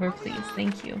those over, please.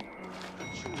 Thank you.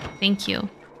 Thank you.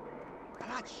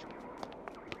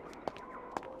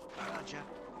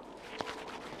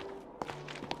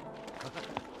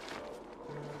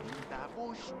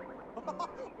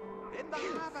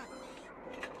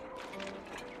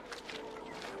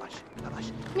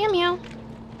 Meow meow.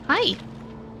 Hi.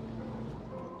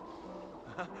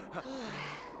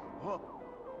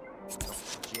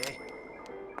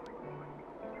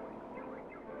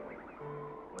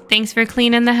 Thanks for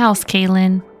cleaning the house,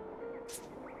 Kaylin.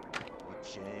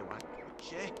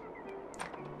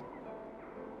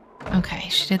 Okay,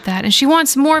 she did that. And she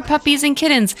wants more puppies and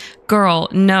kittens. Girl,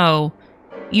 no.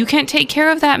 You can't take care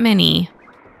of that many.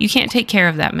 You can't take care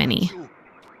of that many.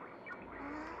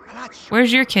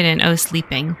 Where's your kitten? Oh,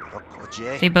 sleeping.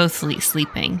 They both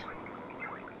sleeping.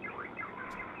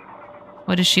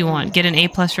 What does she want? Get an A+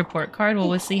 report card? Well,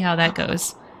 we'll see how that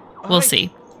goes. We'll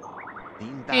see.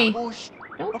 Hey,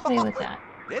 don't play with that.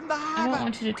 I don't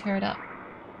want you to tear it up.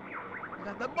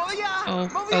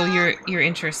 Oh, you're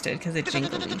interested because it's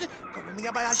jingly.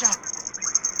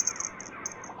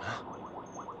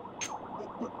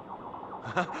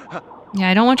 Yeah,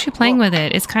 I don't want you playing with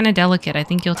it. It's kind of delicate. I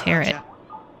think you'll tear it.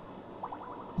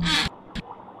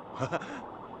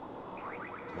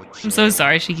 I'm so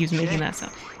sorry she keeps making that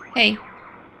sound. Hey,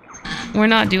 we're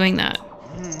not doing that.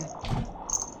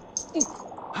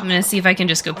 I'm gonna see if I can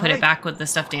just go put it back with the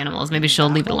stuffed animals. Maybe she'll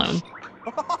leave it alone.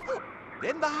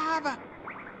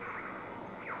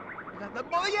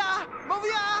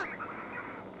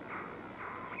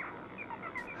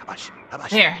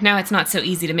 There, now it's not so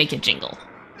easy to make it jingle.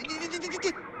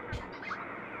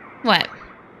 What?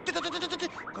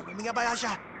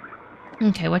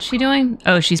 Okay, what's she doing?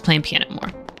 Oh, she's playing piano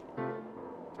more.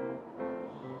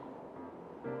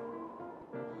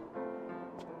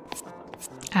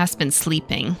 Aspen's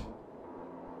sleeping.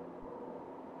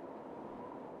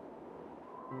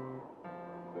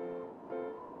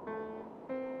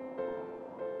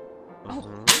 Oh,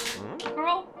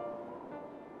 girl.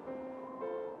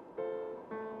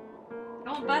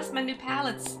 Don't bust my new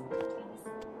palettes.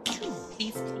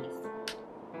 Please, please.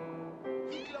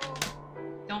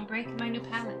 Don't break my new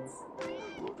palettes.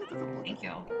 Thank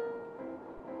you.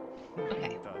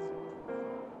 Okay.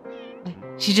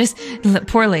 She just,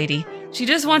 poor lady. She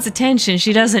just wants attention.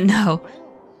 She doesn't know.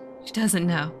 She doesn't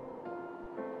know.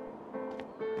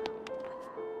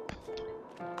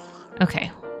 Okay.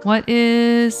 What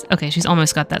is... Okay, she's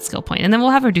almost got that skill point. And then we'll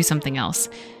have her do something else.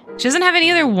 She doesn't have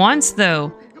any other wants,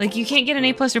 though. Like, you can't get an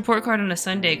A+ report card on a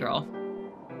Sunday, girl.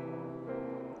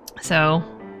 So,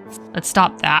 let's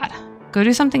stop that. Go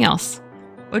do something else.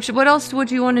 What else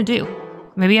would you want to do?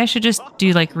 Maybe I should just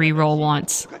do, like, re-roll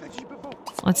wants.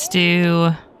 Let's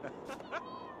do...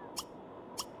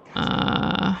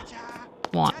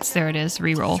 wants. There it is.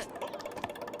 Reroll.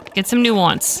 Get some new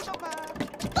wants.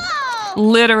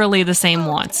 Literally the same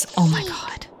wants. Oh my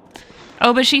god.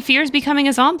 Oh, but she fears becoming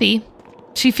a zombie.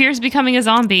 She fears becoming a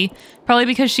zombie. Probably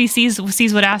because she sees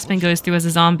what Aspen goes through as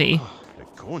a zombie.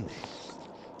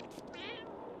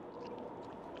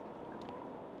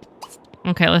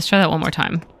 Okay, let's try that one more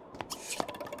time.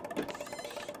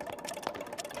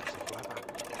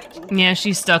 Yeah,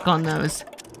 she's stuck on those.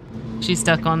 She's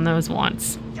stuck on those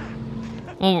wants.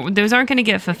 Well, those aren't going to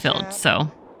get fulfilled,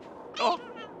 so. Oh!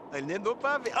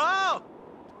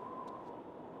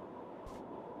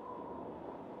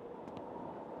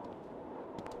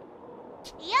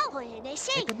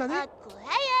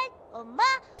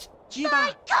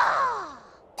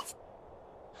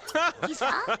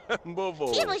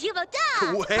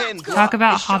 Talk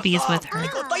about hobbies with her.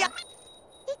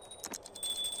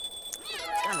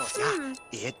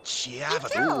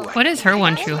 What is her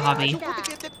one true hobby?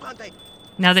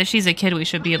 Now that she's a kid, we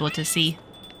should be able to see.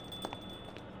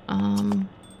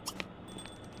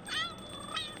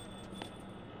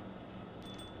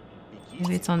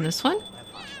 Maybe it's on this one?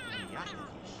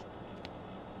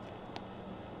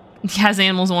 He has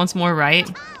animals once more, right?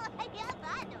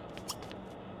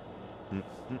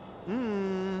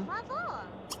 I'm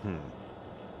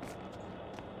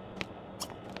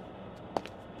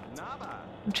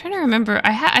trying to remember.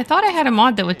 I thought I had a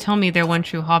mod that would tell me their one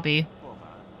true hobby.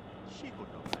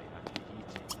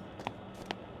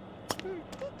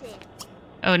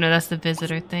 Oh no, that's the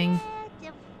visitor thing.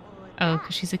 Oh,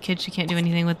 because she's a kid, she can't do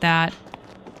anything with that.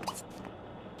 I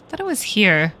thought it was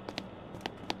here.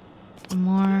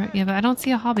 More, yeah, but I don't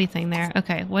see a hobby thing there.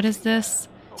 Okay, what is this?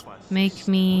 Make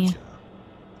me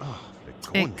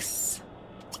fix.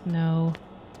 No.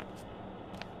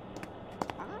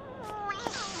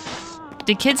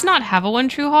 Did kids not have a one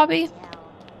true hobby?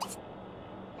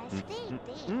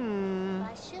 It's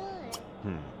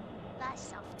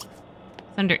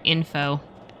under info.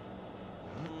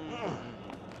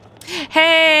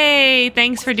 Hey,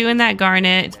 thanks for doing that,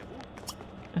 Garnet.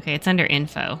 Okay, it's under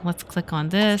info. Let's click on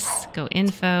this. Go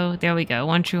info. There we go.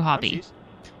 One true hobby.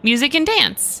 Music and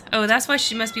dance. Oh, that's why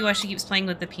she must be why she keeps playing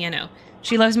with the piano.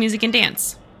 She loves music and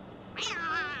dance.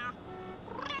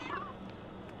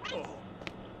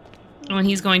 When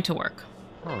he's going to work.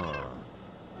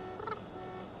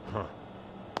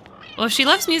 Well, if she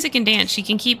loves music and dance, she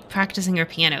can keep practicing her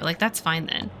piano. Like, that's fine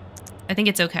then. I think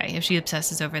it's okay if she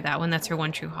obsesses over that when that's her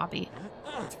one true hobby.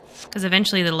 Because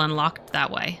eventually it'll unlock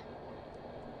that way.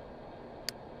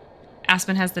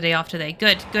 Aspen has the day off today.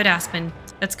 Good. Good, Aspen.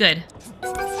 That's good.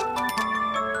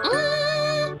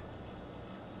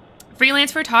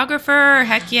 Freelance photographer.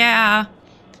 Heck yeah.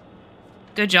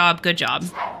 Good job. Good job.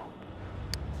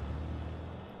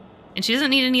 And she doesn't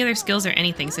need any other skills or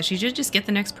anything, so she should just get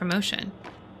the next promotion.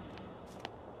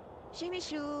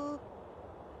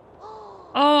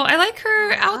 Oh, I like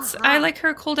her I like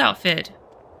her cold outfit.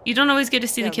 You don't always get to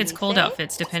see the kids' cold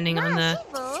outfits depending on the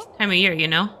time of year, you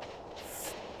know?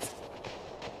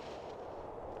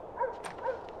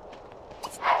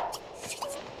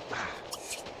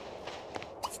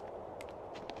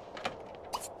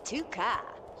 Tuka.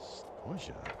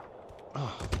 Oja.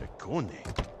 Ah, pecone.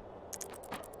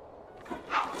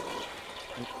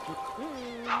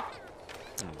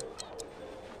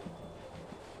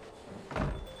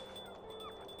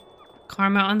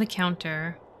 Karma on the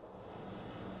counter.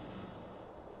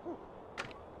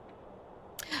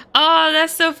 Oh,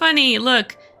 that's so funny.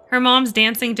 Look, her mom's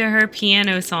dancing to her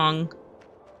piano song.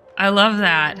 I love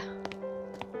that.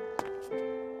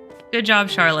 Good job,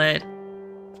 Charlotte.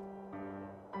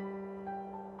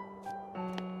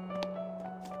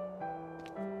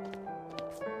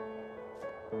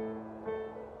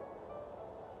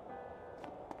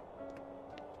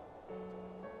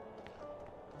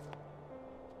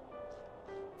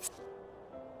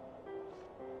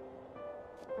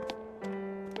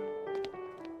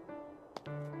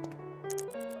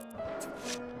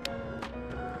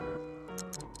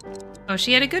 Oh,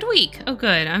 she had a good week. Oh,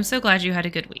 good. I'm so glad you had a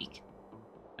good week.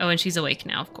 Oh, and she's awake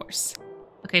now, of course.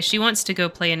 Okay, she wants to go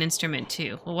play an instrument,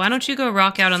 too. Well, why don't you go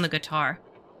rock out on the guitar?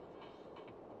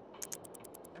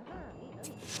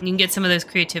 You can get some of those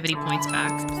creativity points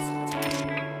back.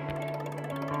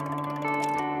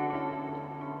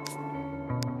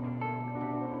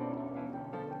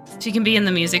 She can be in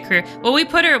the music career. Well, we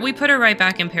put her right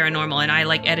back in paranormal, and I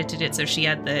like edited it so she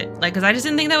had the like, because I just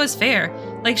didn't think that was fair.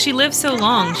 Like, she lived so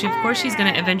long. Of course she's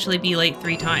gonna eventually be late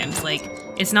 3 times. Like,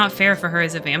 it's not fair for her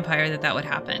as a vampire that would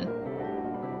happen.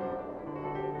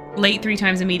 Late 3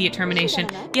 times, immediate termination.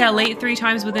 Yeah, late 3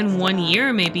 times within 1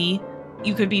 year, maybe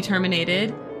you could be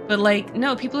terminated. But like,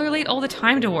 no, people are late all the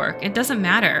time to work. It doesn't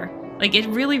matter. Like, it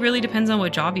really, really depends on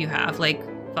what job you have. Like,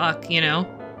 fuck, you know?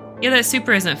 Yeah, that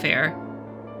super isn't fair.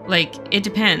 Like, it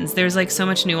depends. There's like so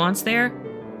much nuance there.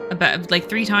 About like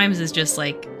 3 times is just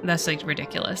like, that's like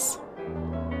ridiculous.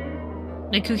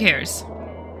 Like, who cares?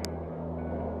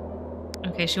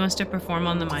 Okay, she wants to perform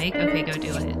on the mic. Okay, go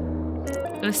do it.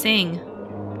 Go sing.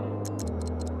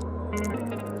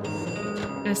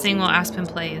 Go sing while Aspen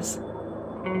plays.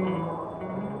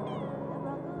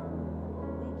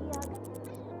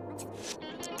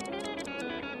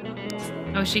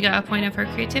 Oh, she got a point of her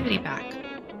creativity back.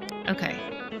 Okay.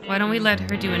 Why don't we let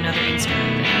her do another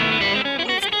instrument then?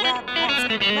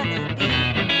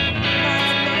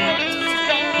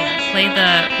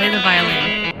 Yeah, play the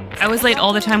violin. I was late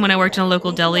all the time when I worked in a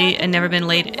local deli and never been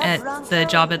late at the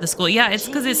job at the school. Yeah, it's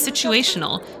because it's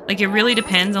situational. Like, it really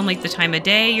depends on like the time of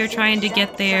day you're trying to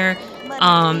get there,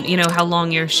 you know, how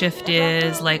long your shift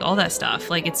is, like all that stuff.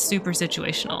 Like, it's super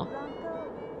situational.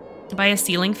 Buy a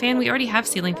ceiling fan? We already have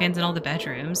ceiling fans in all the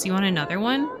bedrooms. You want another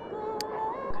one?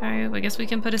 Okay, I guess we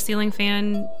can put a ceiling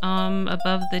fan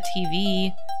above the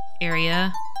TV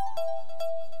area.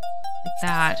 Like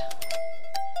that.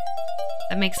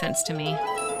 That makes sense to me.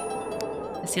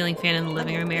 A ceiling fan in the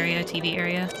living room area, TV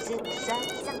area.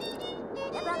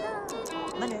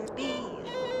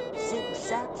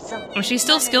 Oh, she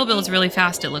still skill builds really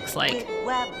fast, it looks like.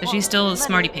 But she's still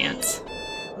smarty pants.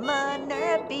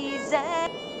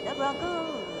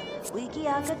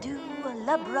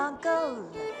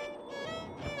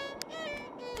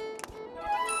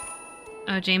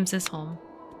 Oh, James is home.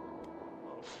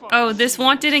 Oh, this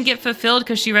want didn't get fulfilled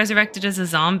because she resurrected as a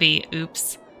zombie.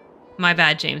 Oops. My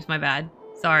bad, James, my bad.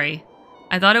 Sorry.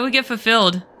 I thought it would get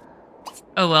fulfilled.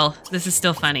 Oh well, this is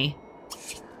still funny.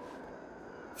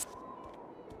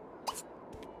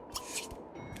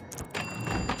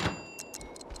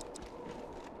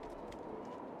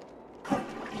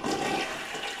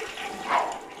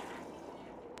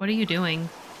 What are you doing?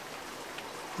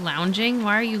 Lounging?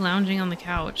 Why are you lounging on the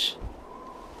couch?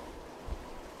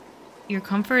 Your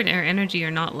comfort or energy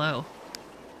are not low.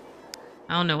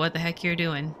 I don't know what the heck you're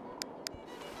doing.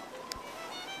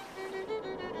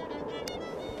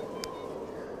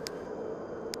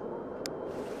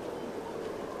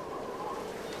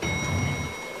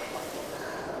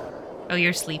 Oh,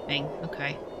 you're sleeping.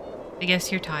 Okay. I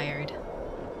guess you're tired.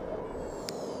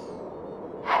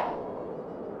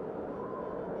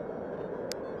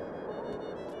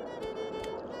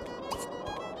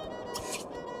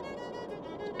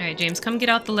 Alright, James, come get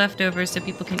out the leftovers so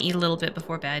people can eat a little bit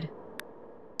before bed.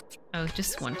 Oh,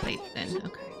 just 1 plate then.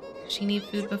 Okay. Does she need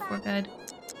food before bed?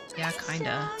 Yeah,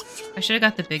 kinda. I should have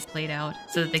got the big plate out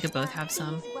so that they could both have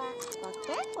some.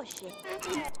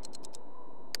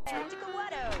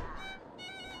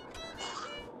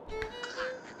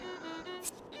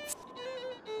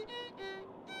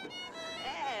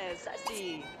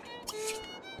 Sassy.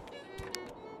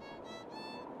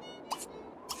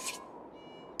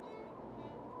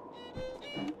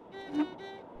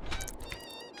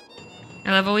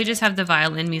 I love how we just have the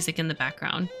violin music in the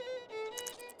background.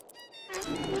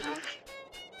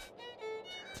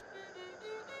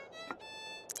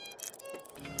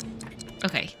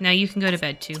 Okay, now you can go to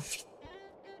bed too.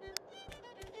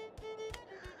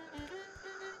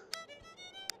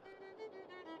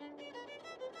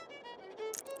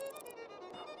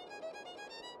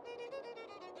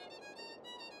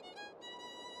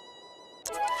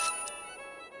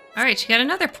 Alright, she got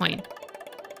another point.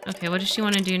 Okay, what does she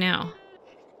want to do now?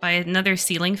 Buy another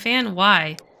ceiling fan?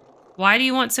 Why? Why do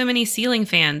you want so many ceiling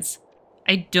fans?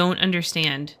 I don't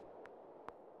understand.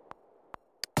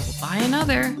 Buy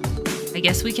another. I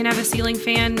guess we can have a ceiling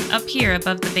fan up here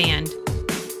above the band.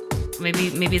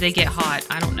 Maybe they get hot.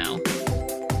 I don't know.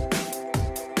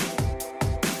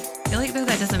 I feel like though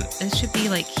that doesn't... It should be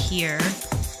like here.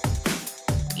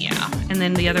 Yeah. And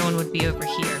then the other one would be over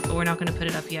here. But we're not going to put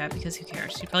it up yet because who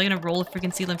cares? She's probably going to roll a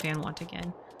freaking ceiling fan wand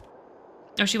again.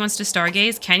 Oh, she wants to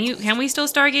stargaze? Can we still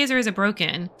stargaze or is it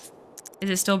broken? Is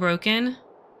it still broken?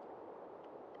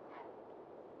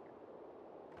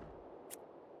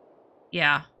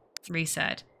 Yeah.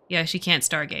 Reset. Yeah, she can't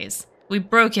stargaze. We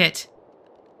broke it!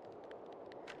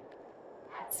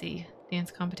 Let's see. Dance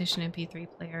competition MP3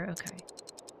 player. Okay.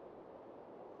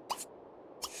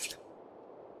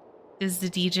 Does the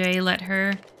DJ let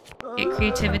her get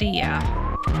creativity? Yeah.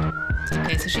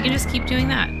 Okay, so she can just keep doing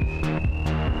that.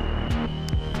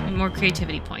 And more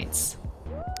creativity points.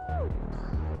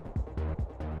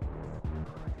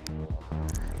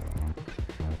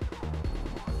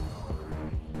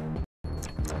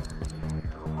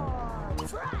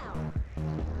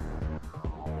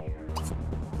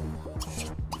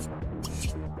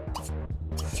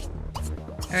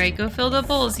 All right, go fill the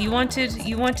bowls. You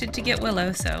wanted to get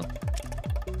Willow, so.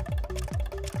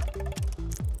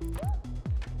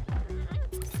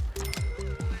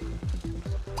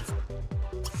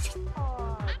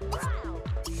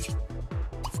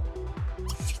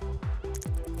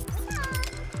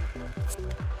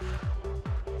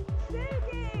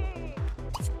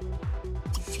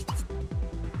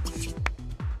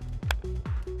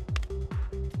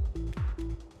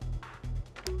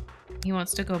 He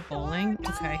wants to go bowling?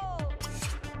 Okay.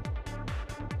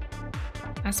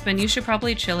 Aspen, you should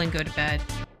probably chill and go to bed.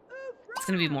 It's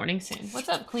gonna be morning soon. What's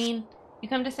up, Queen? You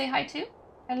come to say hi too?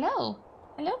 Hello.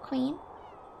 Hello, Queen.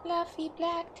 Fluffy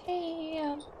black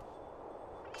tail.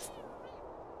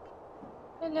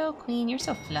 Hello, Queen. You're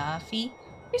so fluffy.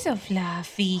 You're so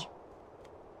fluffy.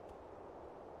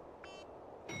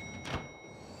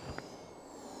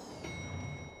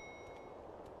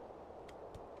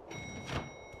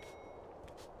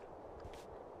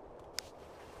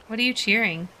 What are you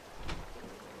cheering?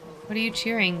 What are you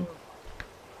cheering?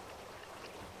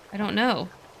 I don't know.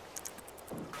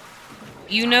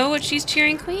 You know what she's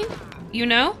cheering, Queen? You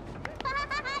know?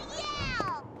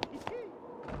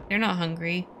 They're not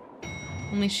hungry.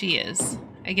 Only she is.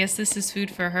 I guess this is food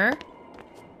for her?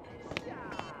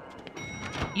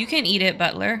 You can eat it,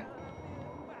 Butler.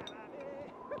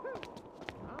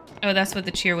 Oh, that's what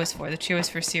the cheer was for. The cheer was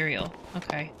for cereal.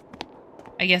 Okay.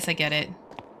 I guess I get it.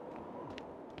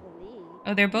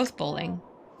 Oh, they're both bowling.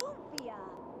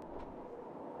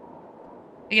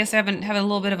 I guess I haven't had a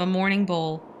little bit of a morning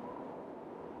bowl.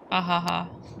 Ah ha ha.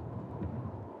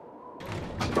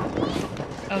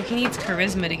 Oh, he needs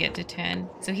charisma to get to 10.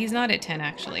 So he's not at 10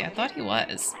 actually. I thought he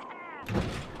was.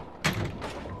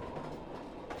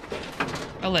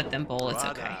 I'll let them bowl, it's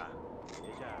okay.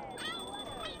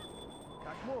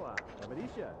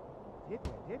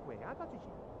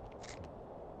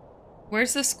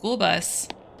 Where's the school bus?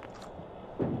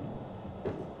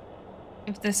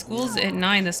 If the school's at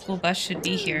 9, the school bus should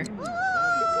be here.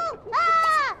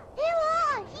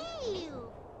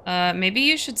 Maybe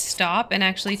you should stop and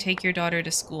actually take your daughter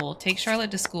to school. Take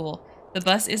Charlotte to school. The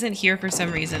bus isn't here for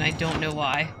some reason. I don't know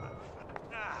why.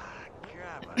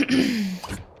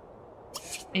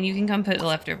 And you can come put the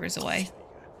leftovers away.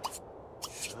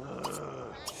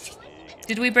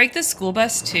 Did we break the school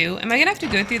bus too? Am I gonna have to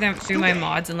go through my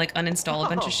mods and like uninstall a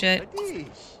bunch of shit?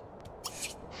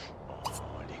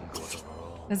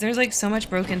 Because there's like so much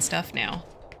broken stuff now.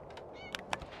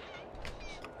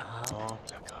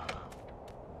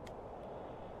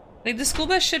 Like the school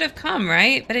bus should have come,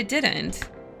 right? But it didn't.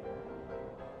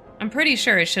 I'm pretty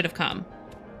sure it should have come.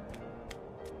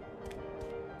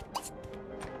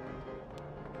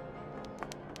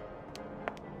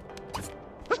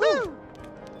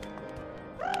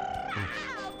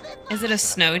 Is it a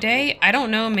snow day? I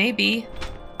don't know, maybe.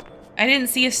 I didn't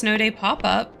see a snow day pop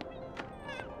up.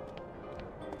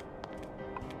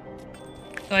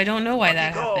 So I don't know why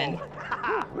that happened.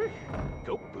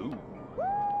 Go boo.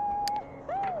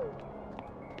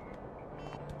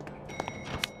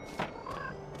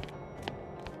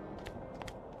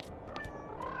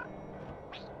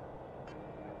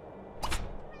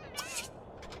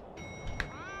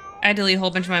 I delete a whole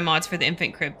bunch of my mods for the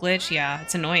infant crib glitch. Yeah,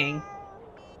 it's annoying.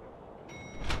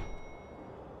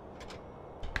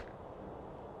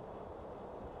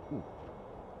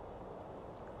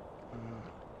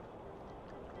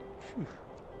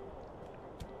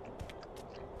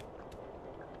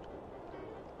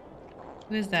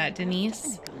 Who is that,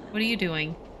 Denise? What are you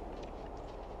doing?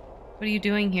 What are you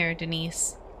doing here,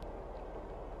 Denise?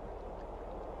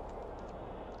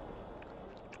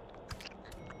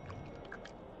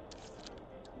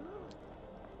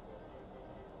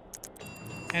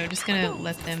 Alright, we're just gonna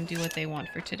let them do what they want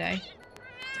for today.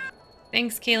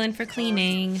 Thanks, Kaylin, for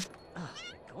cleaning.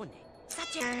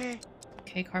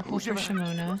 Okay, carpool for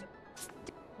Shimona.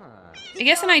 I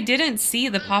guess, and I didn't see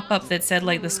the pop-up that said,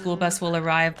 like, the school bus will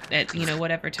arrive at, you know,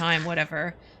 whatever time,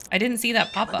 whatever. I didn't see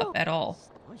that pop-up at all.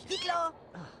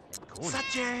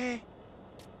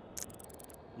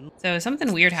 So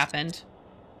something weird happened.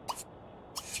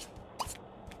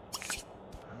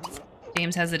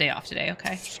 James has the day off today,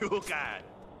 okay.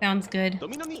 Sounds good.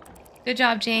 Good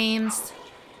job, James.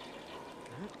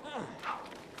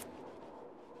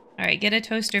 Alright, get a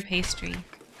toaster pastry.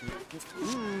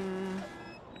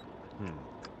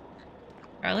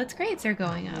 Charlotte's grades are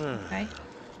going up, okay.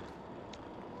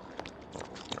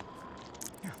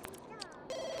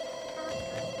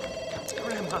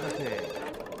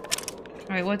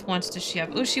 Alright, what wants does she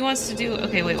have? Oh, she wants to do...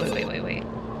 Okay, wait.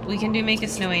 We can do make a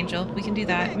snow angel. We can do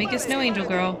that. Make a snow angel,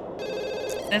 girl.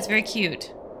 That's very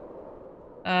cute.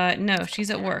 No,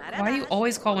 she's at work. Why do you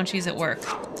always call when she's at work?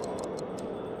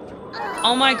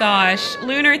 Oh my gosh.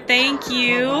 Lunar, thank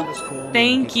you.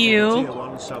 Thank you.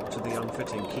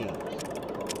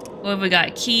 What have we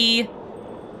got? Key.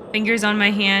 Fingers on my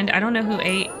hand. I don't know who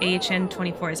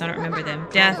AHN24 is. I don't remember them.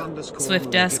 Death. Swift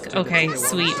Dusk. Okay,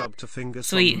 sweet.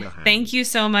 Sweet. Thank you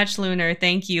so much, Lunar.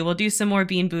 Thank you. We'll do some more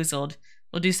Bean Boozled.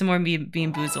 We'll do some more Bean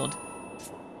Boozled.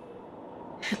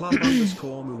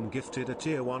 Club_moon gifted a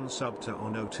tier 1 sub to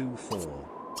Ono24.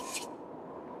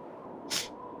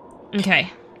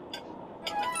 Okay.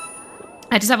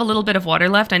 I just have a little bit of water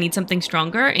left. I need something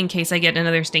stronger in case I get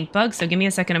another stink bug. So give me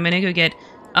a second. I'm gonna go get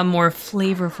a more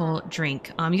flavorful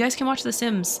drink. You guys can watch The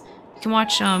Sims. You can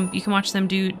watch them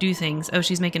do things. Oh,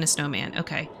 she's making a snowman.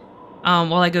 Okay.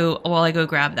 While I go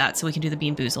grab that so we can do the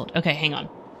Bean Boozled. Okay, hang on.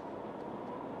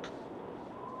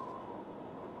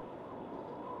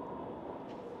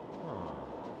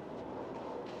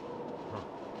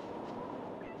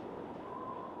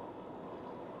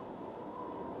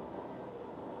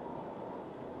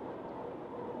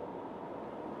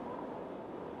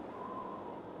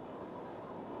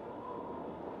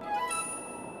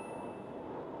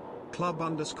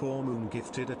 Club_moon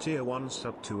gifted a tier 1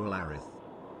 sub to Alarith.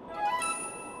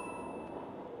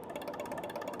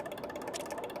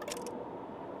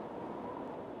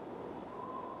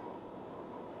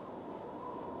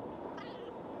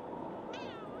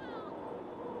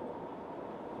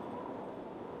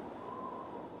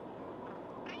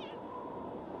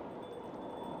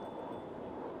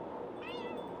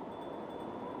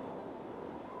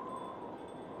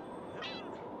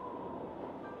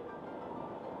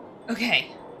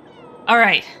 Okay. All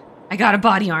right. I got a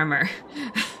body armor.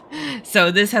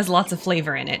 So this has lots of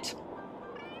flavor in it.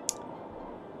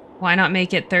 Why not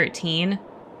make it 13?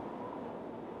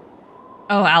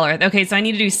 Oh, Alarith. Okay, so I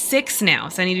need to do 6 now.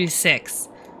 So I need to do 6.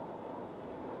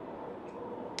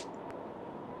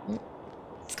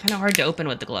 It's kind of hard to open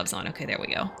with the gloves on. Okay, there we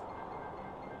go.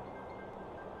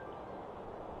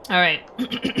 All right.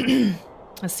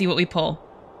 Let's see what we pull.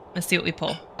 Let's see what we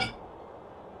pull.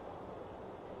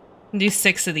 Do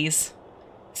 6 of these.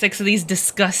 6 of these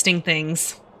disgusting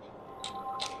things.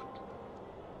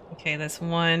 Okay, that's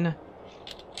 1,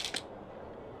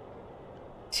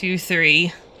 2,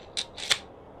 3.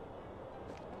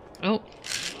 Oh,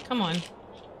 come on.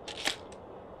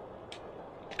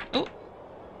 Oh.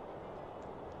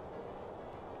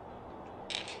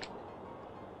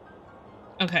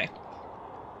 Okay.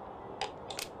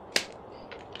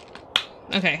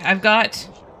 Okay, I've got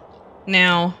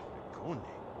now...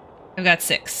 I've got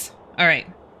 6. All right.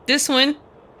 This one,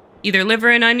 either liver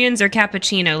and onions or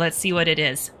cappuccino. Let's see what it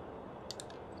is.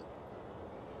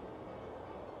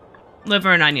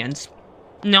 Liver and onions.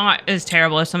 Not as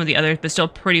terrible as some of the others, but still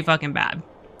pretty fucking bad.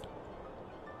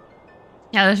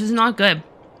 Yeah, this is not good.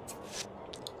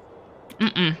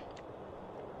 Mm-mm.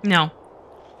 No.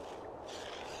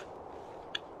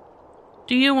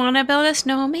 Do you want to build a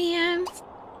snowman?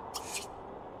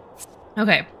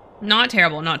 Okay. Not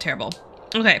terrible, not terrible.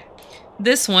 Okay.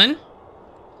 This one.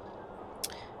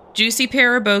 Juicy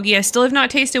pear or bogey. I still have not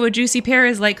tasted what juicy pear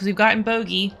is like because we've gotten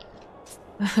bogey.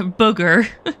 Booger.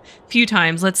 A few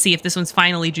times. Let's see if this one's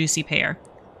finally juicy pear.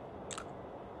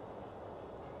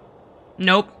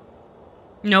 Nope.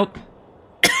 Nope.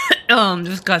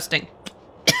 Disgusting.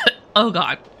 Oh,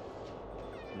 God.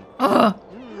 Ugh.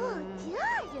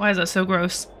 Why is that so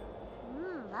gross?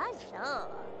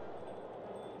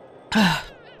 Ugh.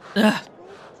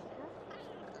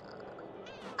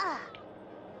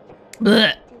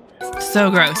 Blech.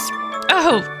 So gross.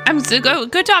 Oh,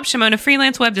 good job, Shimona,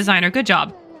 freelance web designer. Good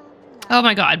job. Oh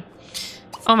my god.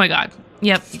 Oh my god.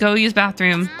 Yep. Go use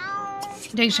bathroom.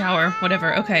 Take a shower.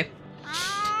 Whatever. Okay.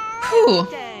 Whew.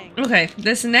 Okay.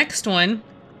 This next one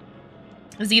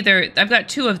is either... I've got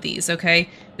 2 of these, okay?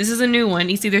 This is a new one.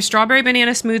 It's either strawberry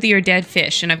banana smoothie or dead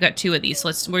fish, and I've got 2 of these.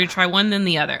 So we're gonna try one, then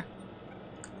the other.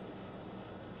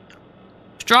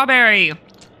 Strawberry!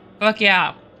 Fuck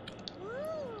yeah.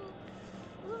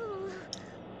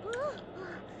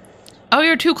 Oh,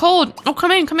 you're too cold. Oh,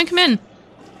 come in, come in, come in.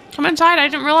 Come inside, I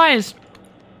didn't realize.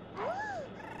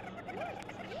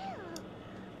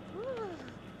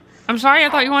 I'm sorry, I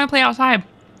thought you wanted to play outside.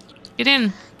 Get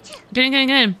in. Get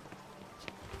in.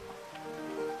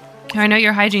 I know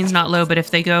your hygiene's not low, but if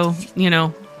they go, you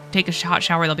know, take a hot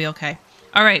shower, they'll be okay.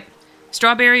 All right.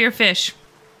 Strawberry or fish?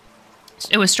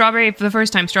 It was strawberry for the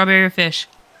first time. Strawberry or fish?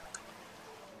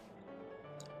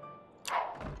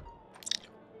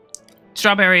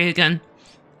 Strawberry again.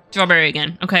 Strawberry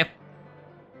again. Okay.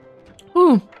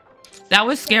 Whew. That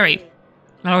was scary.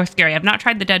 That was scary. I've not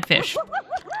tried the dead fish.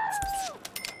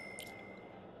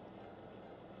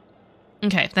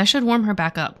 Okay, that should warm her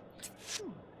back up.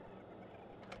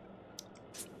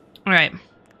 Alright.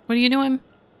 What are you doing?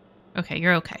 Okay,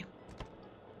 you're okay.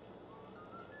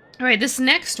 Alright, this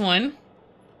next one,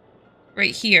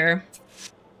 right here.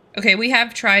 Okay, we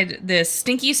have tried this.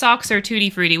 Stinky Socks or Tutti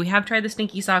Frutti? We have tried the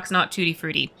Stinky Socks, not Tutti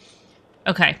Frutti.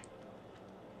 Okay.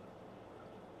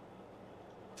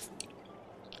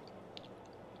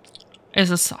 Is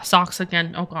this socks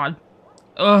again? Oh god.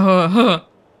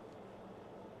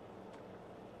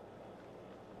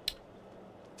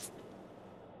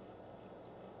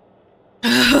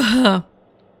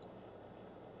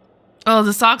 Oh,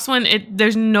 the socks one,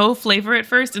 there's no flavor at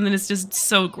first, and then it's just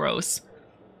so gross.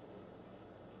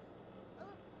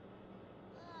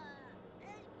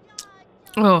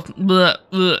 Oh, bleh,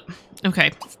 bleh.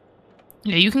 Okay.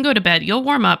 Yeah, you can go to bed. You'll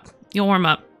warm up. You'll warm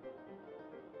up.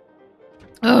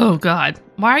 Oh, God.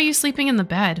 Why are you sleeping in the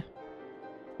bed?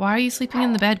 Why are you sleeping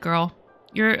in the bed, girl?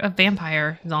 You're a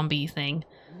vampire zombie thing.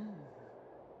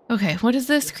 Okay, what is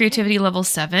this? Creativity level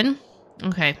 7.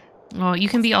 Okay. Well, you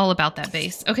can be all about that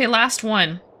base. Okay, last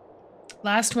one.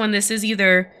 Last one. This is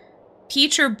either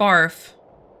peach or barf.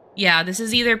 Yeah, this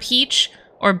is either peach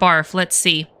or barf. Let's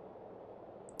see.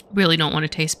 Really don't want to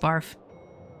taste barf.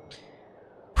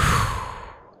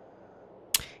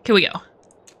 Here we go.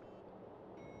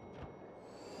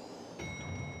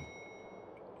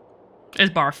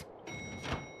 It's barf.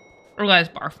 Oh god,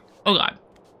 it's barf. Oh god.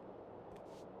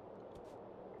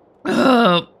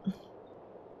 Ugh.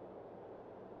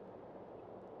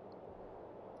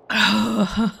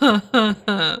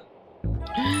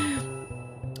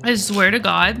 I swear to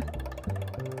God,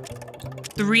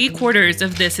 3/4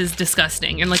 of this is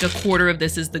disgusting, and like 1/4 of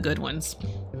this is the good ones.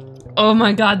 Oh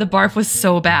my god, the barf was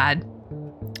so bad.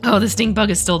 Oh, the stink bug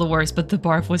is still the worst, but the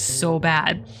barf was so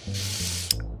bad.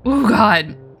 Oh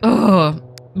god. Oh.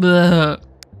 Ugh.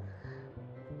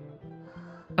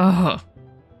 Oh.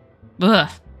 Ugh.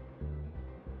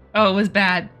 Oh, it was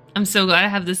bad. I'm so glad I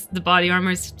have this. The body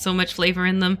armor's so much flavor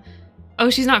in them. Oh,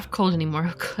 she's not cold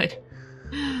anymore. Oh, good.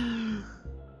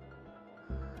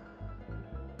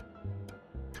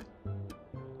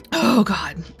 Oh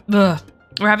god. Ugh.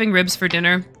 We're having ribs for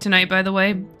dinner tonight, by the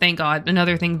way. Thank God.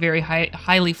 Another thing very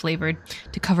highly flavored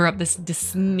to cover up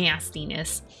this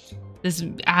nastiness. This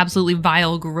absolutely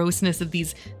vile grossness of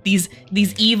these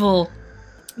evil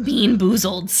Bean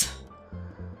Boozleds.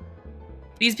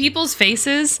 These people's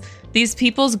faces, this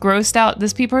person's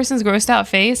grossed out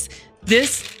face,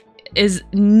 this is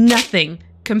nothing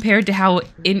compared to how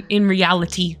in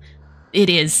reality it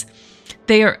is.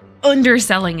 They are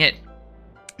underselling it.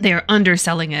 They are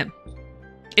underselling it.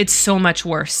 It's so much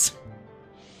worse.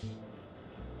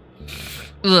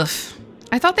 Ugh.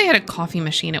 I thought they had a coffee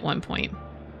machine at one point.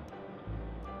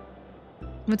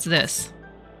 What's this?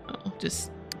 Oh,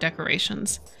 just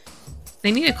decorations.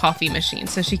 They need a coffee machine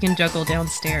so she can juggle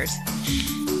downstairs.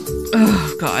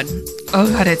 Oh god. Oh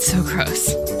god, it's so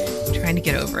gross. I'm trying to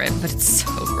get over it, but it's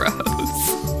so gross.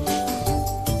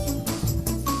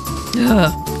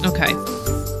 Ugh. Okay.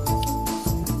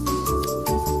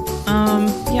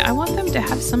 Yeah, I want them to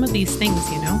have some of these things,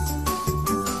 you know?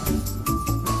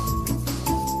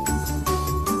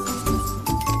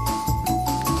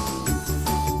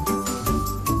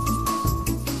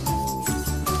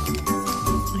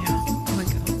 Yeah, there we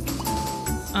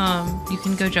go. You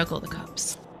can go juggle the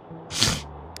cups.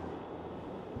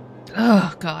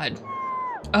 Oh, God.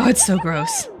 Oh, it's so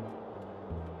gross.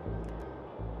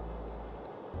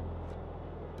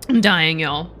 I'm dying,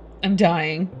 y'all. I'm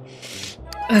dying.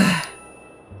 Ugh.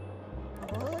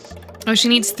 Oh, she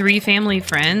needs 3 family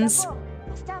friends?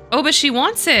 Oh, but she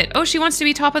wants it. Oh, she wants to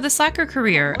be top of the slacker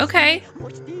career. Okay.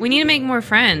 We need to make more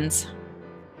friends.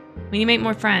 We need to make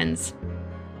more friends.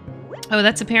 Oh,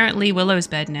 that's apparently Willow's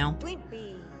bed now.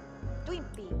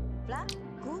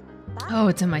 Oh,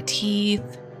 it's in my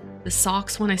teeth. The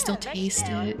socks one, I still taste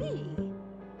it.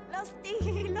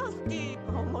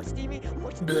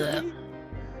 Blech.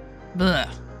 Blech.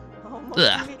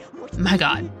 Blech. My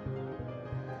god.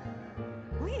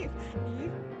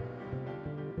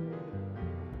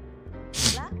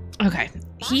 Okay.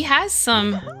 He has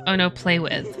some... Oh no, play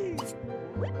with.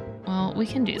 Well, we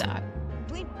can do that.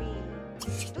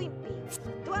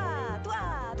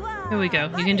 Here we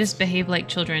go. You can just behave like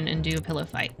children and do a pillow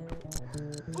fight.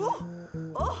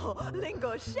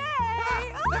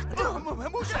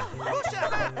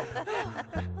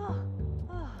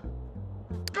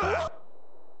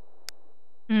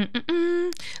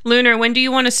 Lunar, when do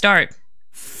you want to start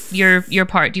your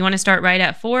part? Do you want to start right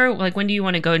at 4? Like, when do you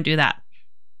want to go and do that?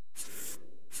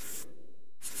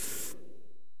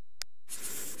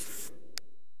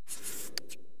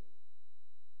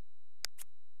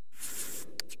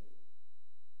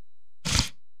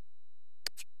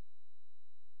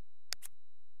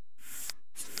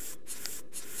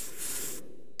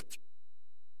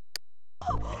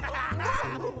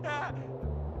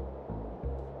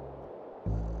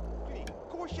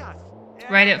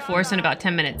 Right at 4, so in about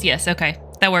 10 minutes. Yes, okay.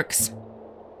 That works.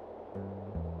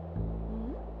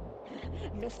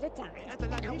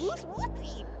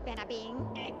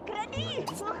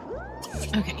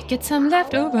 Okay, get some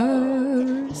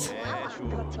leftovers.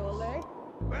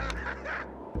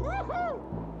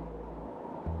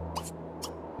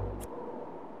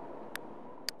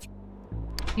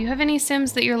 Do you have any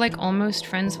Sims that you're like almost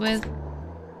friends with?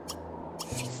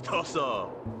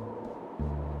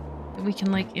 We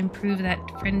can like improve that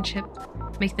friendship,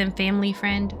 make them family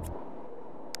friend.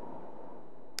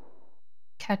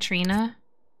 Katrina,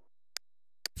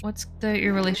 what's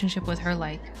your relationship with her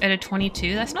like? At a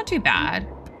 22, that's not too bad.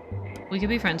 We could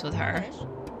be friends with her.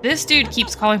 This dude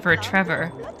keeps calling for a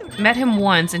Trevor. Met him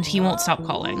once and he won't stop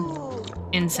calling.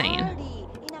 Insane.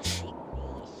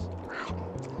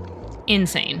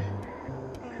 Insane.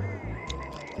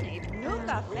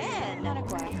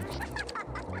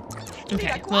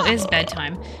 Okay, well, it is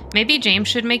bedtime. Maybe James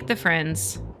should make the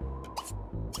friends.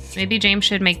 Maybe James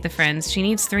should make the friends. She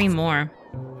needs 3 more.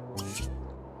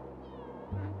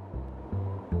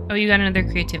 Oh, you got another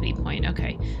creativity point.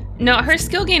 Okay. No, her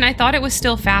skill gain, I thought it was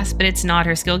still fast, but it's not.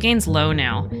 Her skill gain's low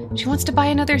now. She wants to buy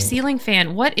another ceiling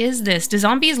fan. What is this? Do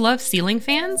zombies love ceiling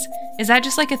fans? Is that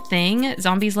just like a thing?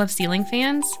 Zombies love ceiling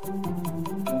fans?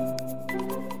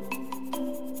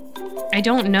 I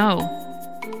don't know.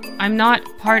 I'm not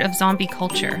part of zombie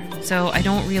culture, so I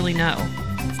don't really know.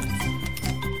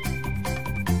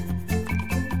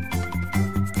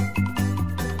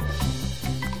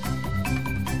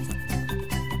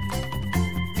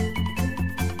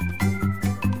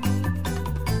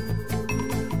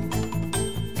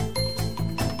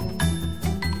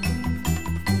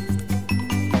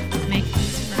 Make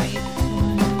this right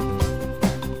one.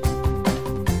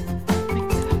 Like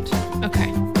that.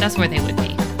 Okay, that's where they would be.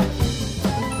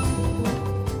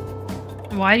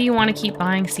 Why do you want to keep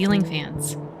buying ceiling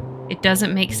fans? It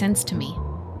doesn't make sense to me.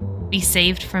 Be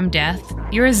saved from death?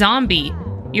 You're a zombie.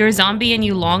 You're a zombie and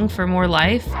you long for more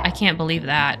life? I can't believe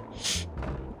that.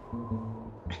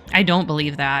 I don't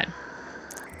believe that.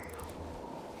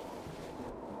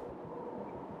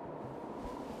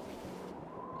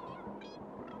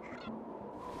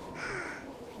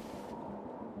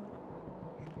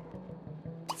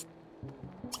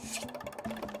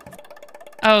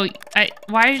 Oh,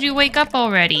 why did you wake up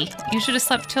already? You should have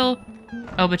slept till...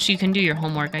 Oh, but you can do your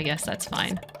homework, I guess that's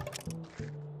fine.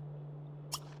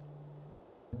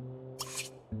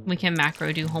 We can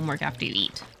macro do homework after you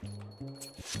eat.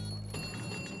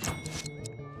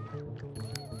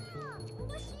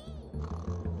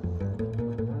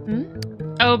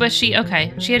 Hmm? Oh, but she,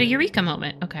 okay. She had a eureka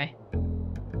moment. Okay.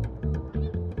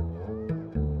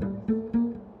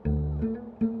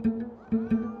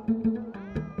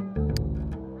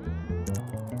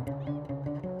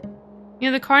 You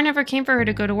know, the car never came for her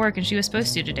to go to work, and she was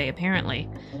supposed to today, apparently.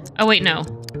 Oh, wait, no.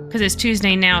 Because it's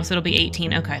Tuesday now, so it'll be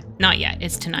 18. Okay. Not yet.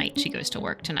 It's tonight. She goes to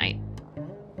work tonight.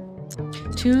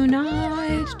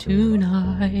 Tonight,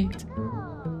 tonight.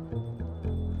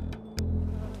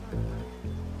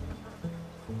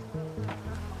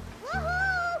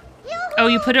 Oh,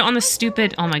 you put it on the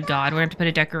stupid... Oh my god, we're gonna have to put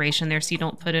a decoration there so you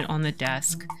don't put it on the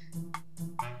desk.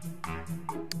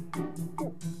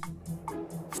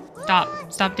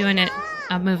 Stop. Stop doing it.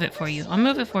 I'll move it for you. I'll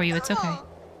move it for you. It's okay.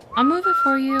 I'll move it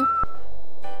for you.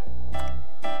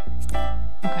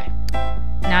 Okay.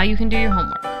 Now you can do your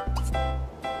homework.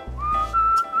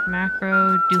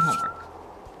 Macro, do homework.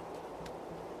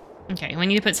 Okay, we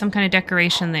need to put some kind of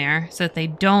decoration there so that they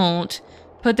don't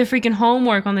put the freaking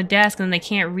homework on the desk and they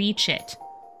can't reach it.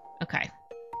 Okay.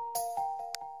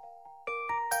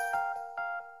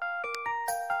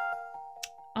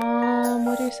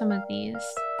 What are some of these?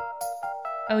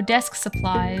 Oh, desk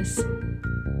supplies.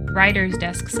 Writer's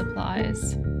desk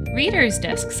supplies. Reader's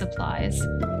desk supplies.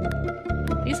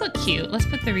 These look cute. Let's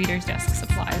put the reader's desk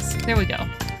supplies. There we go.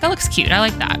 That looks cute. I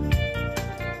like that.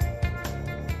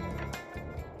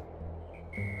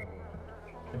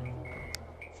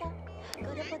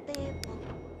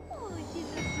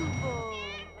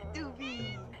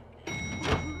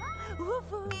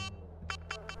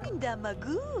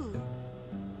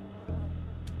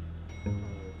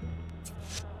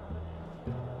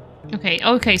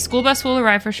 Okay, school bus will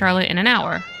arrive for Charlotte in an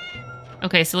hour.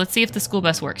 Okay, so let's see if the school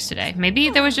bus works today. Maybe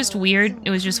there was just weird, it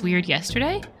was just weird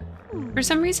yesterday for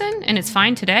some reason, and it's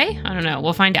fine today? I don't know,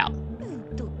 we'll find out.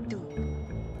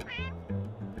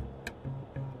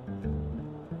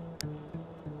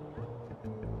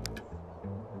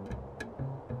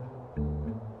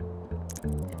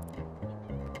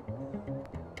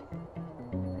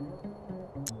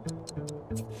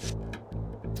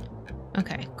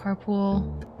 Okay,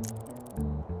 carpool.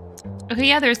 Okay,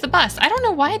 yeah, there's the bus. I don't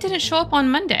know why it didn't show up on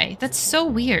Monday. That's so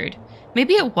weird.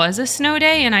 Maybe it was a snow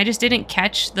day and I just didn't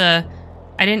catch the...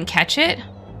 I didn't catch it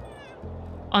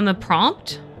on the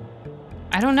prompt?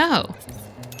 I don't know.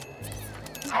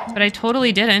 But I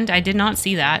totally didn't. I did not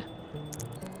see that.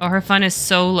 Oh, her fun is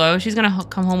so low. She's gonna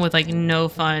come home with, like, no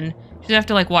fun. She's gonna have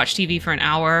to, like, watch TV for an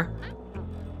hour.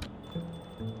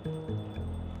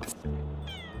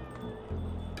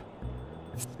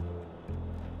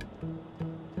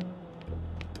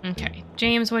 Okay,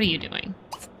 James, what are you doing?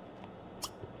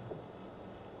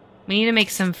 We need to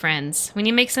make some friends. We need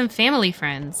to make some family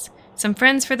friends. Some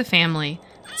friends for the family.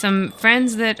 Some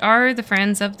friends that are the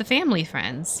friends of the family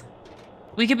friends.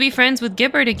 We could be friends with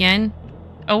Gibbard again.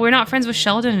 Oh, we're not friends with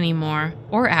Sheldon anymore.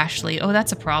 Or Ashley. Oh,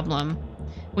 that's a problem.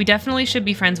 We definitely should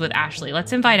be friends with Ashley.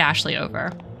 Let's invite Ashley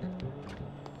over.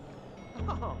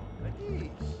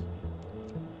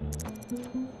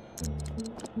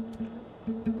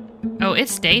 Oh,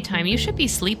 it's daytime. You should be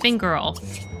sleeping, girl.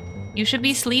 You should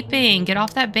be sleeping. Get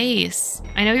off that base.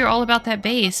 I know you're all about that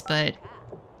base, but...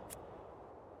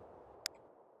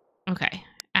 Okay.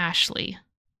 Ashley.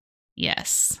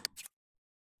 Yes.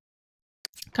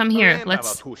 Come here.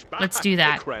 Let's do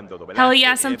that. Hell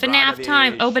yeah, some FNAF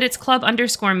time. Oh, but it's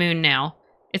Club_Moon now.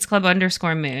 It's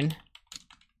Club_Moon.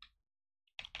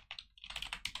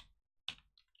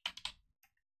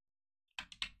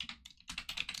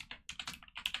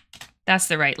 That's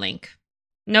the right link.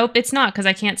 Nope, it's not, because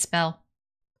I can't spell.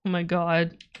 Oh my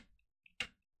god.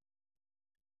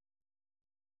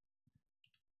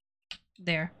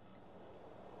 There.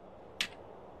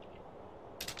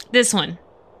 This one.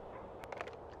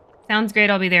 Sounds great,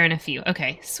 I'll be there in a few.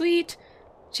 Okay, sweet.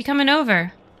 She coming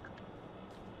over.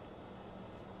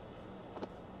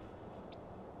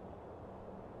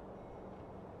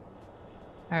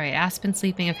 Alright, Aspen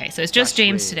sleeping. Okay, so it's just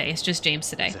James today. It's just James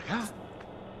today.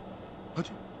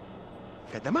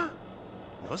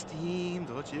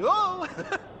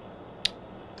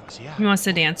 He wants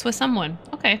to dance with someone.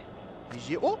 Okay.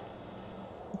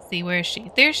 Let's see, where is she?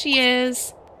 There she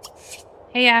is.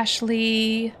 Hey,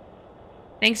 Ashley.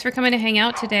 Thanks for coming to hang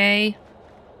out today.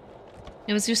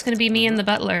 It was just gonna be me and the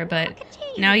butler, but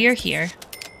now you're here.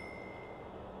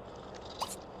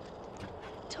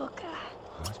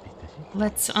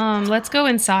 Let's go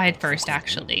inside first,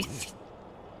 actually.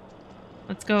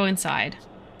 Let's go inside.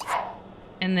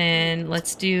 And then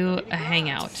let's do a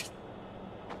hangout.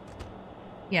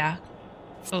 Yeah.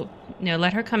 Oh, no,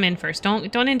 let her come in first.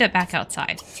 Don't end up back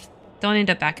outside. Don't end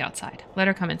up back outside. Let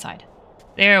her come inside.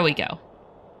 There we go.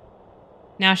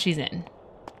 Now she's in.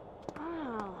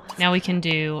 Now we can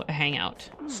do a hangout.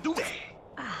 Stupid.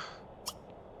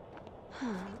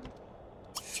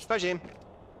 Bye, Jim.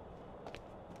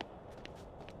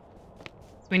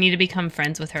 So we need to become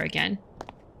friends with her again.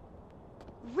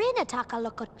 Rinataka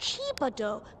loko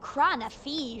chibado krana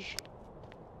fij.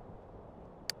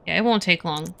 Yeah, it won't take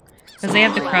long. Because they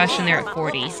have the crush and they're at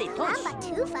 40. So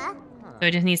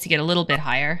it just needs to get a little bit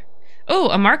higher. Oh,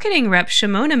 a marketing rep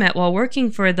Shimona met while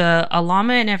working for the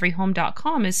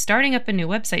AllamaInEveryHome.com is starting up a new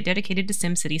website dedicated to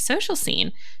SimCity's social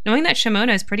scene. Knowing that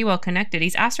Shimona is pretty well connected,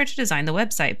 he's asked her to design the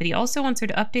website, but he also wants her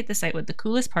to update the site with the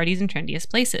coolest parties and trendiest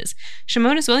places.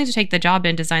 Shimona is willing to take the job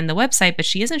and design the website, but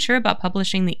she isn't sure about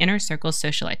publishing the inner circle's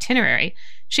social itinerary.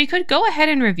 She could go ahead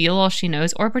and reveal all she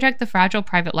knows or protect the fragile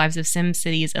private lives of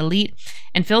SimCity's elite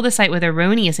and fill the site with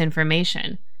erroneous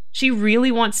information. She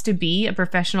really wants to be a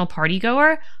professional party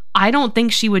goer. I don't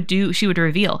think she would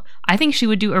reveal. I think she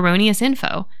would do erroneous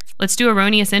info. Let's do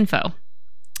erroneous info.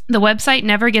 The website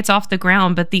never gets off the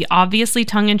ground, but the obviously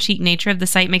tongue-in-cheek nature of the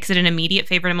site makes it an immediate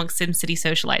favorite amongst SimCity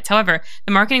socialites. However,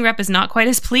 the marketing rep is not quite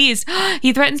as pleased.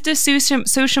 He threatens to sue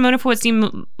Shimona for what's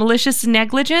deemed malicious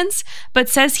negligence, but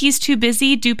says he's too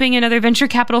busy duping another venture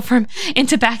capital firm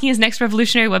into backing his next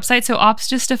revolutionary website, so opts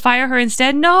just to fire her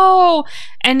instead. No!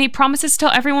 And he promises to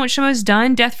tell everyone what Shimona's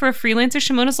done. Death for a freelancer.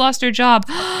 Shimona's lost her job.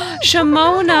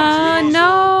 Shimona!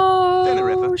 No!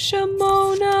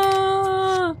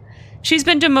 Shimona! She's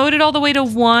been demoted all the way to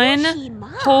 1?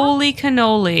 Holy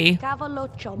cannoli.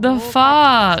 The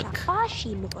fuck?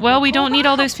 Well, we don't need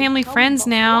all those family friends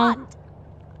now.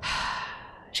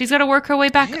 She's got to work her way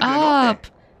back up.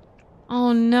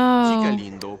 Oh no.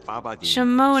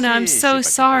 Shimona, I'm so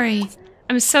sorry.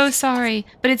 I'm so sorry.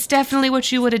 But it's definitely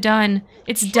what you would have done.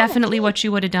 It's definitely what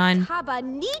you would have done.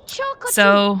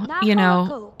 So, you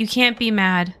know, you can't be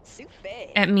mad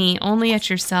at me, only at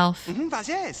yourself.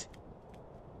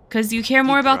 Because you care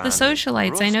more about the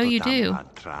socialites. I know you do.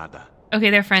 Okay,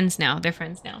 they're friends now. They're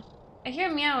friends now. I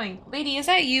hear meowing. Lady, is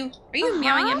that you? Are you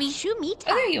meowing at me? Oh,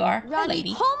 there you are. Hi,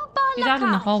 lady. She's out in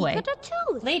the hallway.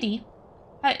 Lady?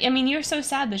 I mean, you're so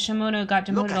sad that Shimona got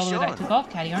demoted all the way back to Golf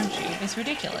Caddy, aren't you? It's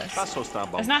ridiculous.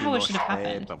 That's not how it should have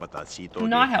happened.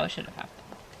 Not how it should have happened.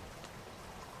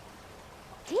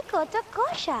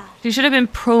 She should have been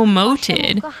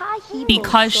promoted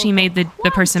because she made the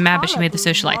person mad, but she made the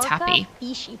socialites happy.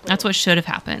 That's what should have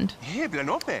happened.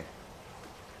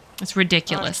 It's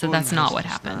ridiculous that that's not what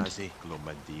happened.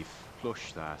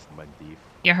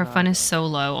 Yeah, her fun is so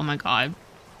low. Oh my god.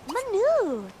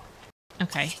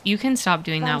 Okay, you can stop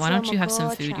doing that. Why don't you have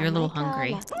some food? You're a little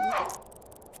hungry.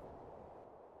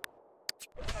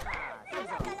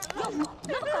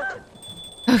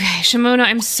 Okay, Shimona,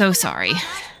 I'm so sorry.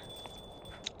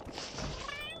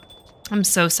 I'm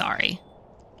so sorry.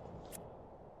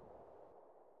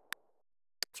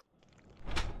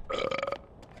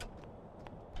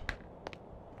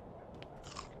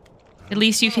 At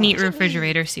least you can eat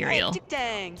refrigerator cereal.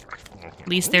 At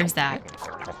least there's that.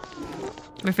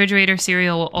 Refrigerator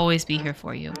cereal will always be here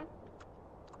for you.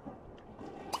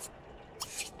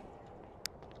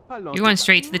 You're going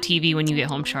straight to the TV when you get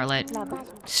home, Charlotte.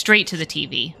 Straight to the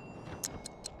TV.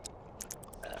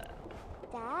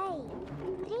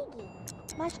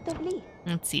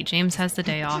 Let's see, James has the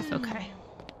day off, okay.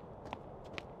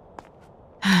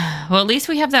 Well, at least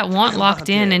we have that want locked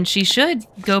in, and she should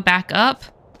go back up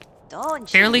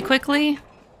fairly quickly.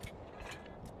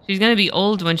 She's gonna be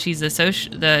old when she's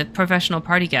the professional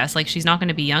party guest. Like, she's not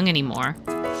gonna be young anymore.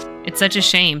 It's such a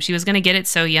shame. She was gonna get it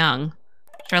so young.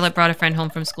 Charlotte brought a friend home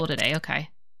from school today. Okay.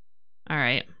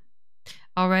 Alright.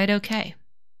 Alright, okay.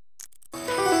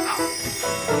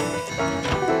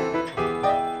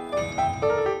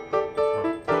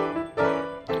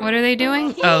 What are they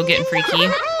doing? Oh, getting freaky.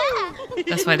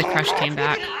 That's why the crush came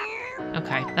back.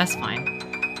 Okay, that's fine.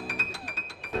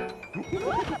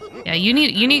 Yeah, you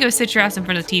need to go sit your ass in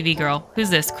front of the TV, girl. Who's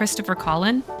this? Christopher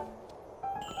Collin?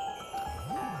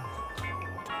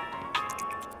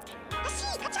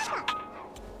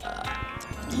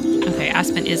 Okay,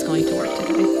 Aspen is going to work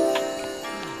today.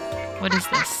 What is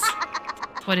this?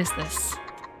 What is this?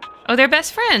 Oh, they're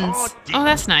best friends. Oh,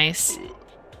 that's nice.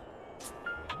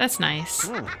 That's nice.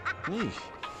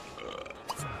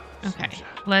 Okay,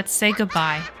 let's say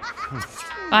goodbye.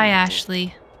 Bye,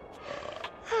 Ashley.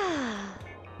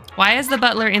 Why is the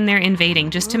butler in there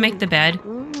invading? Just to make the bed?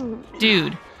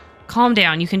 Dude, calm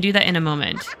down. You can do that in a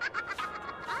moment.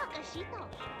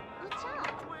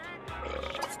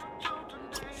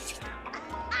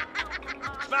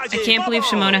 I can't believe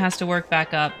Shimona has to work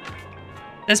back up.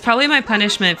 That's probably my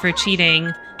punishment for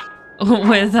cheating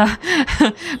with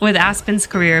Aspen's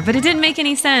career, but it didn't make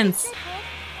any sense.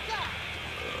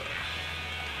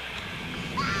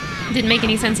 It didn't make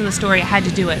any sense in the story. I had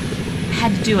to do it. I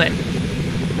had to do it.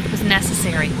 It was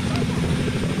necessary.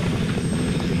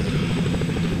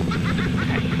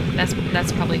 Okay,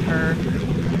 that's probably her.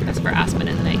 That's for Aspen,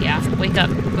 isn't it? Yeah. Wake up.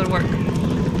 Go to work.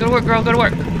 Go to work, girl. Go to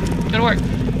work. Go to work.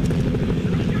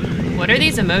 What are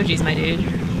these emojis, my dude?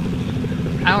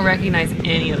 I don't recognize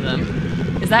any of them.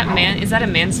 Is that a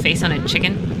man's face on a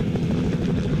chicken?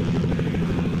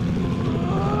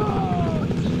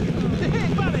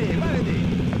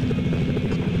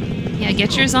 Yeah,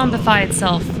 get your zombified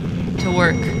self to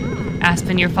work.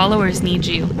 Aspen, your followers need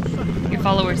you. Your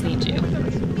followers need you.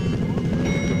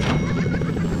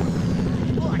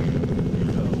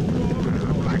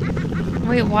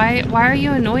 Wait, why are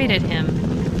you annoyed at him?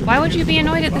 Why would you be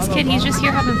annoyed at this kid? He's just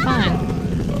here having fun.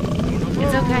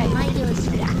 It's okay.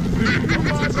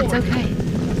 It's okay.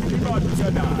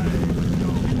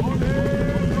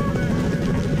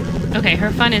 Okay,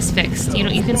 her fun is fixed.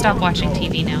 You can stop watching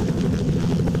TV now.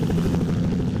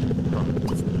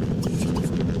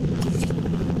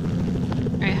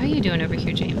 Alright, how you doing over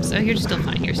here, James? Oh, you're still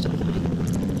fine. You're still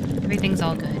fine. Everything's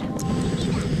all good.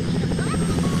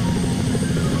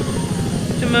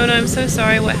 Demona, I'm so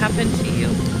sorry what happened to you.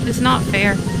 It's not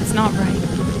fair. It's not right.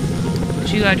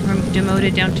 But you got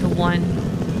demoted down to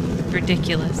 1.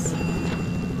 Ridiculous.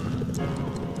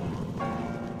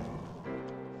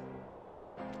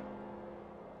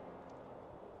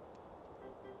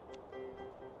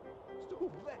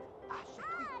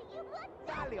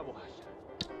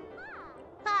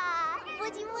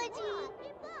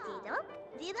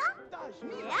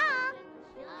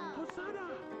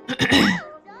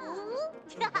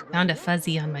 Found a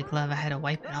fuzzy on my glove. I had to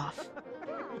wipe it off.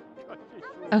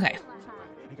 Okay.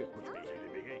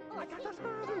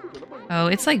 Oh,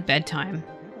 it's like bedtime.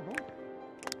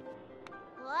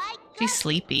 She's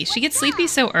sleepy. She gets sleepy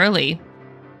so early.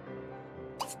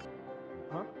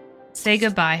 Say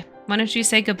goodbye. Why don't you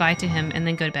say goodbye to him and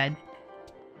then go to bed?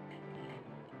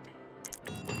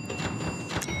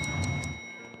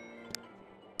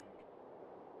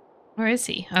 Where is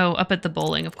he? Oh, up at the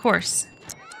bowling, of course.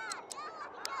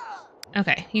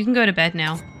 Okay, you can go to bed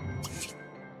now.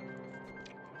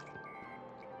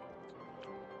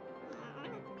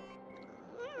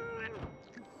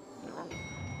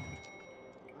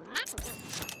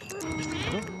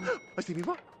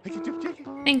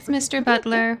 Thanks, Mr.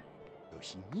 Butler.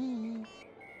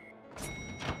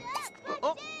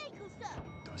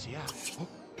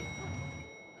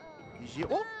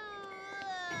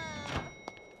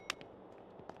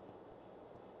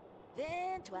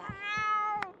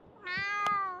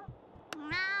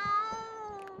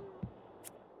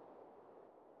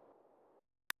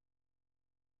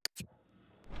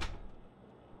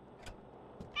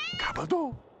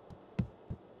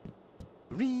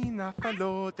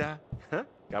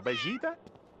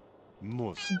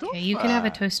 Okay, you can have a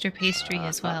toaster pastry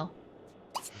as well.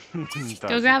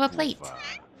 Go grab a plate.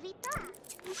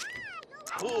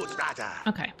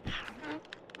 Okay.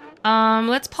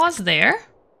 Let's pause there.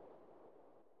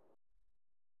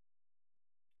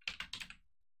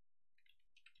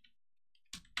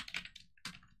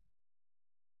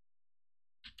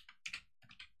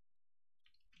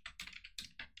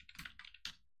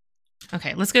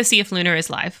 Okay, let's go see if Lunar is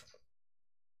live.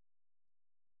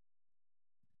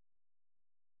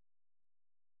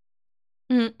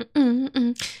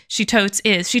 She totes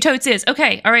is. She totes is.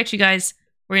 Okay, all right, you guys.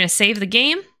 We're going to save the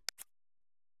game.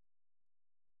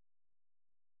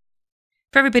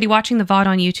 For everybody watching the VOD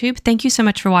on YouTube, thank you so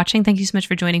much for watching. Thank you so much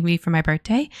for joining me for my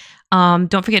birthday.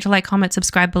 Don't forget to like, comment,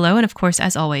 subscribe below. And of course,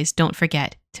 as always, don't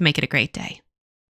forget to make it a great day.